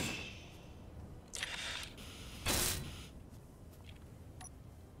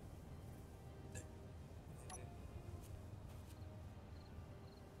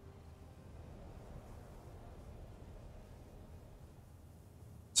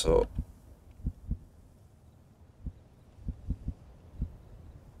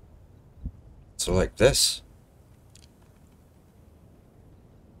 So like this.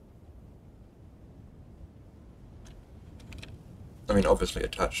 I mean, obviously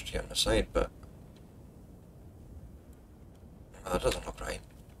attached here on the side, but that doesn't look right.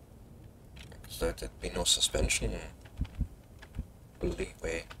 Because there'd be no suspension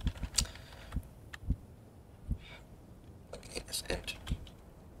leeway. Let me get this end.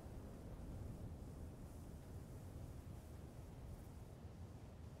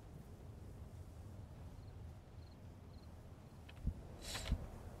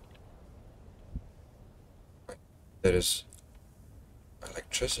 There is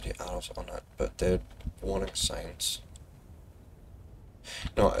electricity arrows on it, but they're warning signs.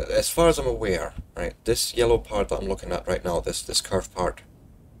 Now, as far as I'm aware, right, this yellow part that I'm looking at right now, this curved part,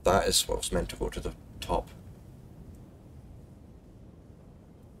 that is what was meant to go to the top.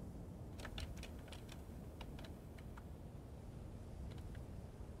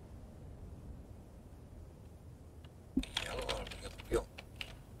 Yellow on the wheel.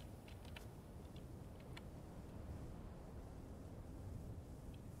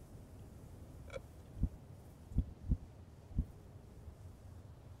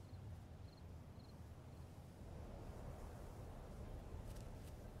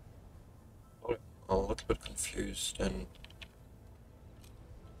 I'm a little bit confused and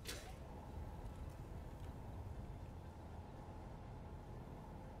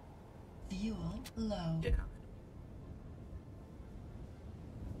Fuel low. yeah.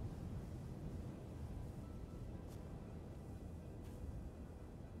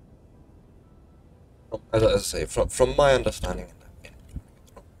 As I say, from my understanding,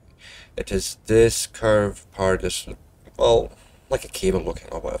 it is this curved part, this, well, like a cable looking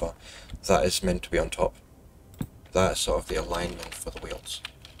or whatever, that is meant to be on top. That is sort of the alignment for the wheels.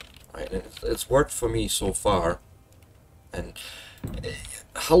 Right, and it's worked for me so far. And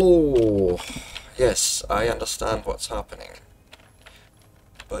hello, yes, I understand what's happening.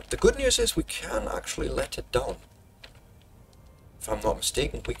 But the good news is we can actually let it down. If I'm not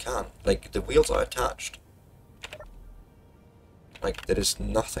mistaken, we can. Like, the wheels are attached. Like, there is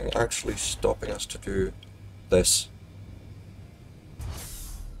nothing actually stopping us to do this.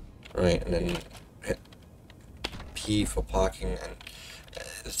 Right, and then hit P for parking, and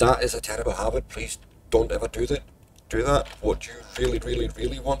that is a terrible habit. Please don't ever do that. What you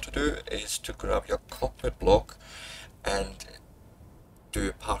really want to do is to grab your cockpit block and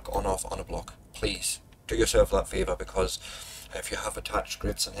do park on off on a block. Please do yourself that favor, because if you have attached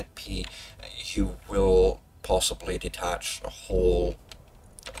grids and hit P, you will possibly detach a whole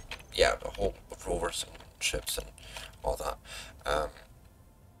rovers and ships and all that.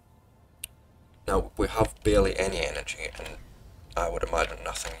 Now we have barely any energy, and I would imagine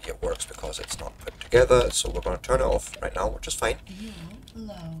nothing yet works because it's not put together, so we're going to turn it off right now, which is fine. Fuel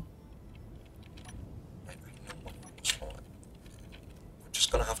low. We're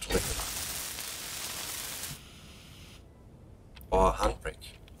just going to have to live with that. Oh,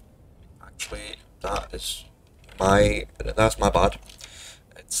 handbrake. Actually, that's my bad.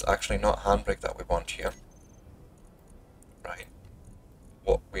 It's actually not handbrake that we want here. Right.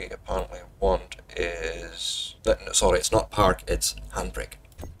 What we apparently want is... No, sorry, it's not park, it's handbrake.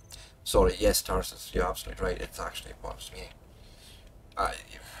 Sorry, yes, Tarsus, you're absolutely right. It's actually what's me.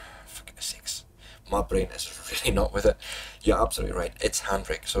 For goodness sakes, my brain is really not with it. You're absolutely right. It's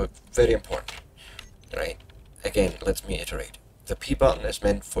handbrake, so very important. Right. Again, let's me iterate. The P button is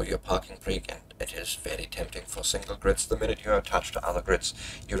meant for your parking brake, and it is very tempting for single grids. The minute you are attached to other grids,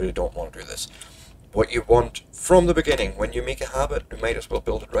 you really don't want to do this. What you want from the beginning, when you make a habit, you might as well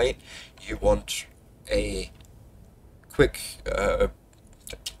build it right. You want a quick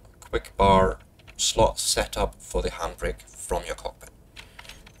bar slot set up for the handbrake from your cockpit,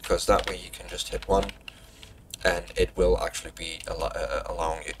 because that way you can just hit one, and it will actually be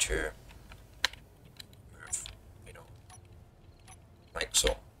allowing you to move, like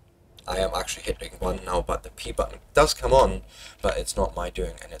so. I am actually hitting one now, but the P button does come on, but it's not my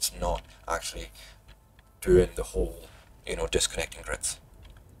doing, and it's not actually doing the whole, disconnecting grids.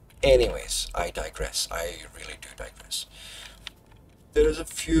 Anyways, I digress. I really do digress. There is a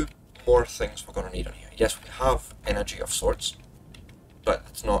few more things we're going to need on here. Yes, we have energy of sorts, but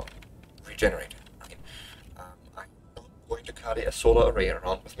it's not regenerated. Right? I'm not going to carry a solar array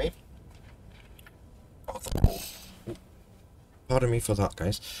around with me. Although, pardon me for that,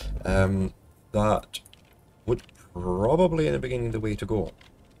 guys. That would probably in the beginning the way to go,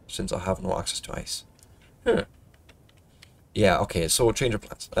 since I have no access to ice. Yeah, okay, so change of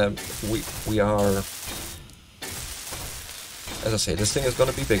plans. We are, as I say, this thing is going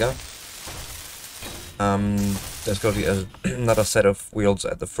to be bigger. There's going to be another set of wheels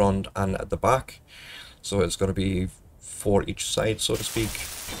at the front and at the back, so it's going to be 4 each side, so to speak,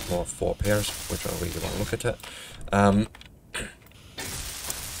 or 4 pairs, whichever way you want to look at it.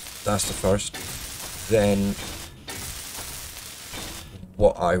 That's the first. Then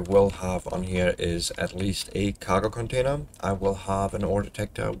what I will have on here is at least a cargo container. I will have an ore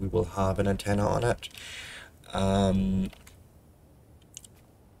detector. We will have an antenna on it.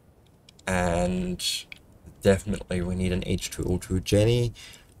 And definitely we need an H2O2 Jenny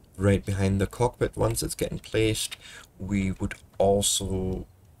right behind the cockpit once it's getting placed. We would also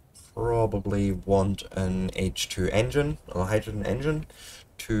probably want an H2 engine, or hydrogen engine,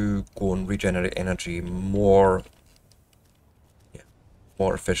 to go and regenerate energy more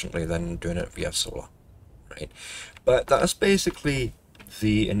efficiently than doing it via solar, right? But that's basically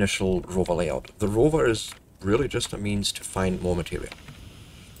the initial rover layout. The rover is really just a means to find more material,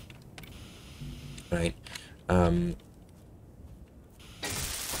 right? And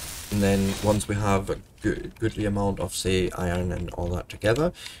then once we have a goodly amount of, say, iron and all that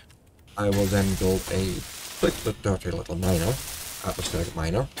together, I will then build a quick dirty little miner, atmospheric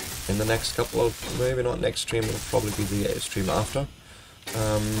miner, in the next couple of, maybe not next stream, it'll probably be the stream after.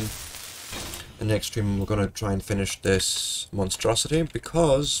 The next stream we're going to try and finish this monstrosity,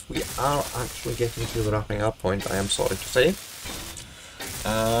 because we are actually getting to the wrapping up point, I am sorry to say.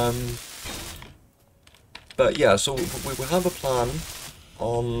 But yeah, so we have a plan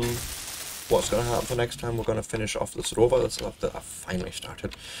on what's going to happen for next time. We're going to finish off this rover. That's that I've finally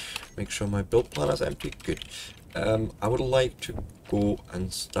started. Make sure my build plan is empty. Good. I would like to go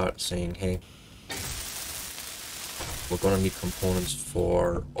and start saying, hey, we're going to need components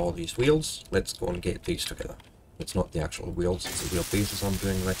for all these wheels. Let's go and get these together. It's not the actual wheels, it's the wheel bases I'm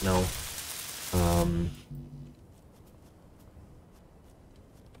doing right now.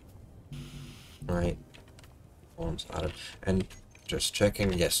 Right. Components added. And just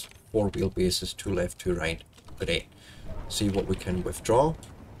checking, yes, 4 wheel bases, 2 left, 2 right. Great. See what we can withdraw.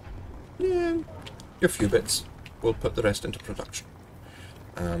 Yeah, a few bits. We'll put the rest into production.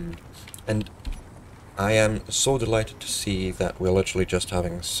 And I am so delighted to see that we're literally just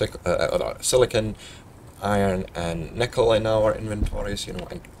having silicon, iron, and nickel in our inventories, you know,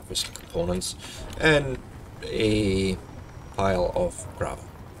 and obviously components, and a pile of gravel.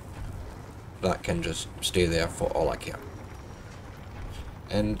 That can just stay there for all I care.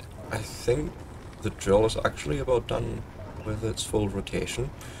 And I think the drill is actually about done with its full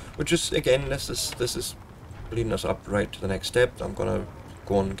rotation, which is, again, this is leading us up right to the next step. I'm gonna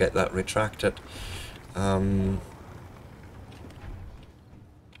go and get that retracted.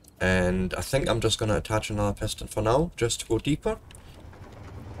 And I think I'm just going to attach another piston for now, just to go deeper,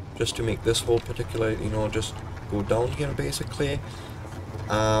 just to make this whole particular, you know, just go down here basically.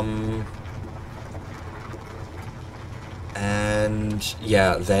 And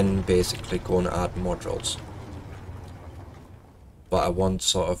yeah, then basically go and add more drills. But I want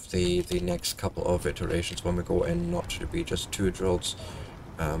sort of the next couple of iterations when we go in not to be just 2 drills,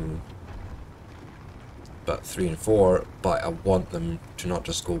 but 3 and 4, but I want them to not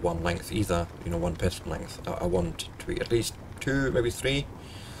just go one length either, you know, one piston length. I want to be at least 2, maybe 3,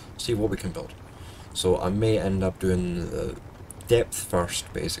 see what we can build. So I may end up doing the depth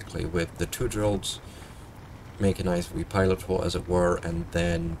first, basically, with the 2 drills, make a nice wee pilot hole, as it were, and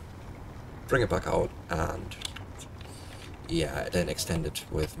then bring it back out, and yeah, then extend it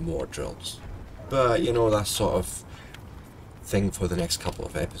with more drills. But, you know, that sort of thing for the next couple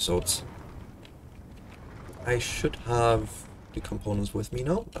of episodes. I should have the components with me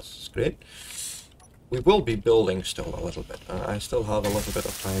now, that's great. We will be building still a little bit. I still have a little bit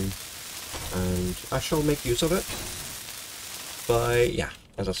of time, and I shall make use of it. But yeah,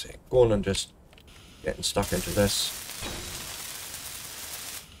 as I say, going and just getting stuck into this.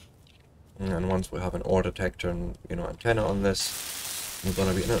 And once we have an ore detector and, you know, antenna on this, we're going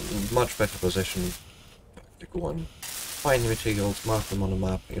to be in a much better position to go and find materials, mark them on a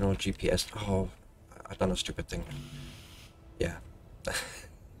map, you know, GPS. Oh, I've done a stupid thing. Yeah.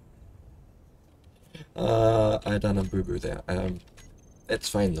 I done a boo-boo there. It's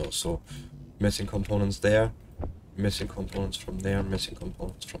fine though, so missing components there, missing components from there, missing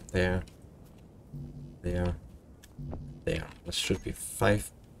components from there, there. This should be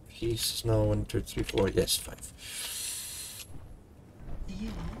 5 pieces now. 1, 2, 3, 4. Yes, 5.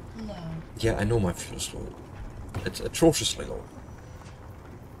 Fuel low. Yeah, I know my fuel's low. It's atrociously low.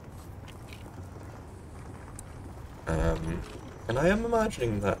 And I am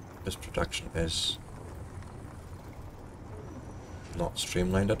imagining that this production is not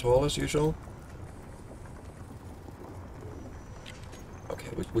streamlined at all as usual. Okay,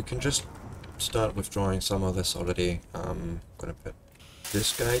 we can just start withdrawing some of this already. I'm gonna put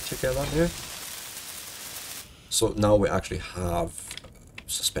this guy together here. So now we actually have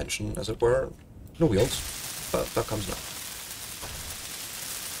suspension, as it were. No wheels, but that comes now.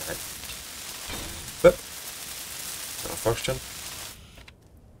 Right. first gen.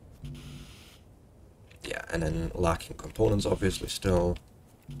 Yeah, and then lacking components, obviously, still.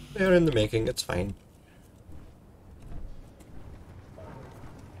 They're in the making, it's fine.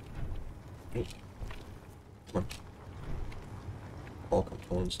 Come on. All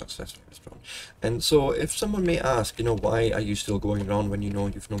components successfully withdrawn. And so, if someone may ask, you know, why are you still going around when you know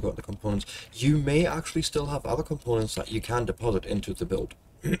you've not got the components? You may actually still have other components that you can deposit into the build.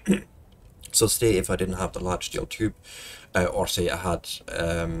 So say if I didn't have the large steel tube, or say I had,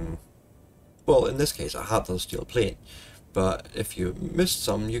 well, in this case I had the steel plate, but if you missed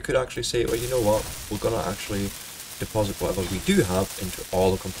some, you could actually say, well, you know what, we're going to actually deposit whatever we do have into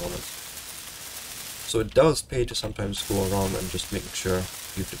all the components. So it does pay to sometimes go around and just make sure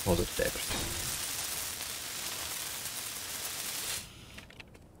you've deposited everything.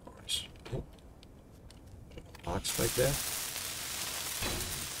 Alright. Oh. Lag spike there.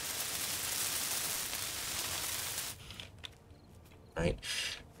 Right,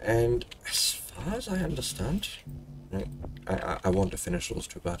 and as far as I understand, right, I want to finish those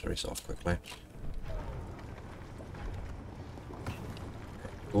 2 batteries off quickly.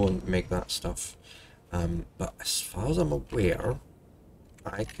 Go and make that stuff. But as far as I'm aware,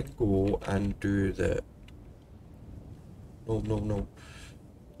 I can go and do the... No.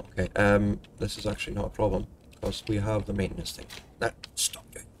 Okay, this is actually not a problem, because we have the maintenance thing. No, stop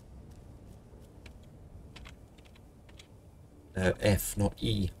it. F, not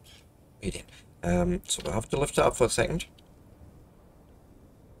E. Idiot. So we'll have to lift it up for a second.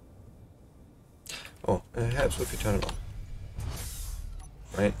 Oh, it helps if you turn it on.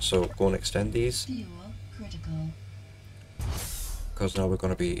 Right, so go and extend these. Fuel critical. Because now we're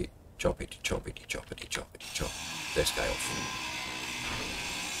going to be chop this guy off.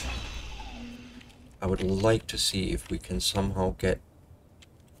 I would like to see if we can somehow get...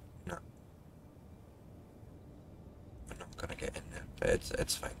 No. We're not going to get in there, but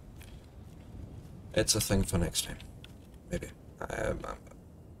it's fine. It's a thing for next time. Maybe. I'm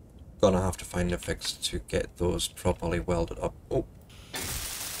going to have to find a fix to get those properly welded up. Oh!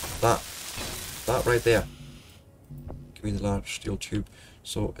 That right there. Give me the large steel tube.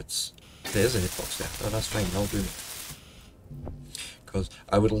 So there's a hitbox there. No, that's fine, that'll do me. Because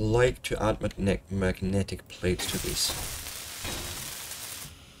I would like to add magnetic plates to these.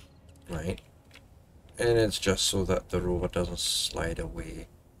 Right. And it's just so that the rover doesn't slide away.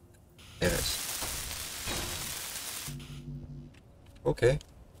 There it is. Okay.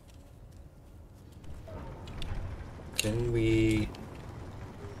 Can we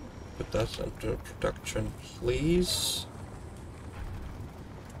put that under production, please?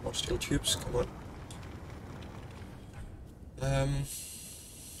 More steel tubes, come on.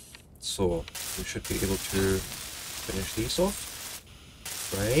 So we should be able to finish these off,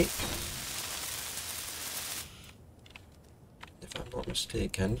 right? If I'm not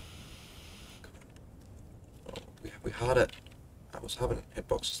mistaken. Oh, we had it. I was having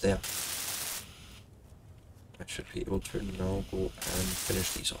hitboxes there. I should be able to now go and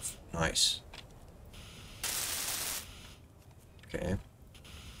finish these off. Nice. Okay.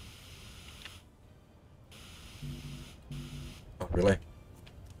 Oh, really?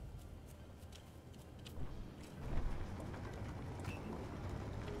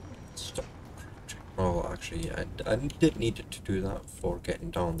 Stop. Oh, actually, I did need to do that for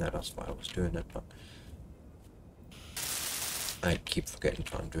getting down there. That's why I was doing it, but I keep forgetting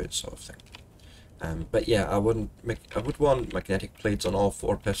to undo it, sort of thing. But yeah, I would want magnetic plates on all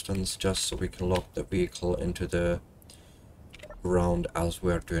 4 pistons just so we can lock the vehicle into the ground as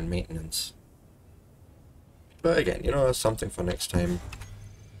we're doing maintenance. But again, you know, that's something for next time.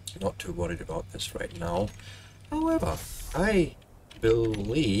 Not too worried about this right now. However, I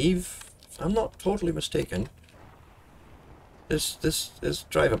believe, if I'm not totally mistaken, this is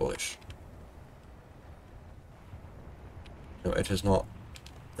drivable-ish. No, it is not.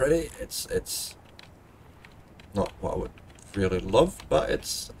 Ready? It's not what I would really love, but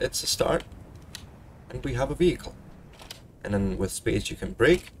it's a start, and we have a vehicle. And then with space you can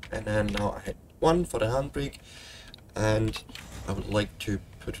brake, and then now I hit 1 for the handbrake, and I would like to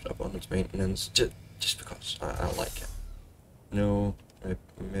put it up on its maintenance just because I like it. No,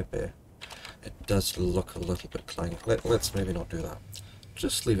 maybe it does look a little bit clangy. Let's maybe not do that.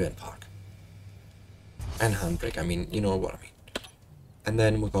 Just leave it in park. And handbrake, I mean, you know what I mean. And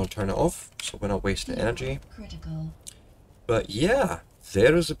then we're going to turn it off, so we're not wasting energy. Critical. But yeah,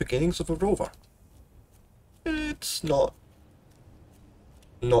 there is the beginnings of a rover. It's not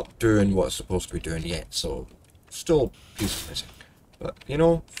doing what it's supposed to be doing yet, so still pieces missing. But, you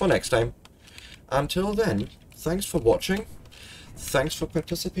know, for next time. Until then, thanks for watching. thanks for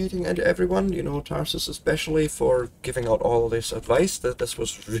participating, and everyone, you know, Tarsus especially, for giving out all this advice. That this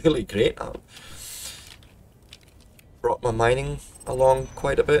was really great. Brought my mining along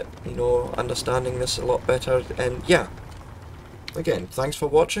quite a bit, you know, understanding this a lot better. And yeah, again, thanks for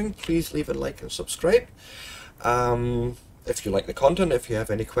watching. Please leave a like and subscribe. If you like the content, if you have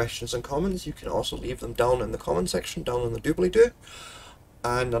any questions and comments, you can also leave them down in the comment section, down in the doobly-doo.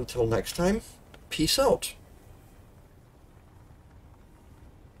 And until next time, peace out.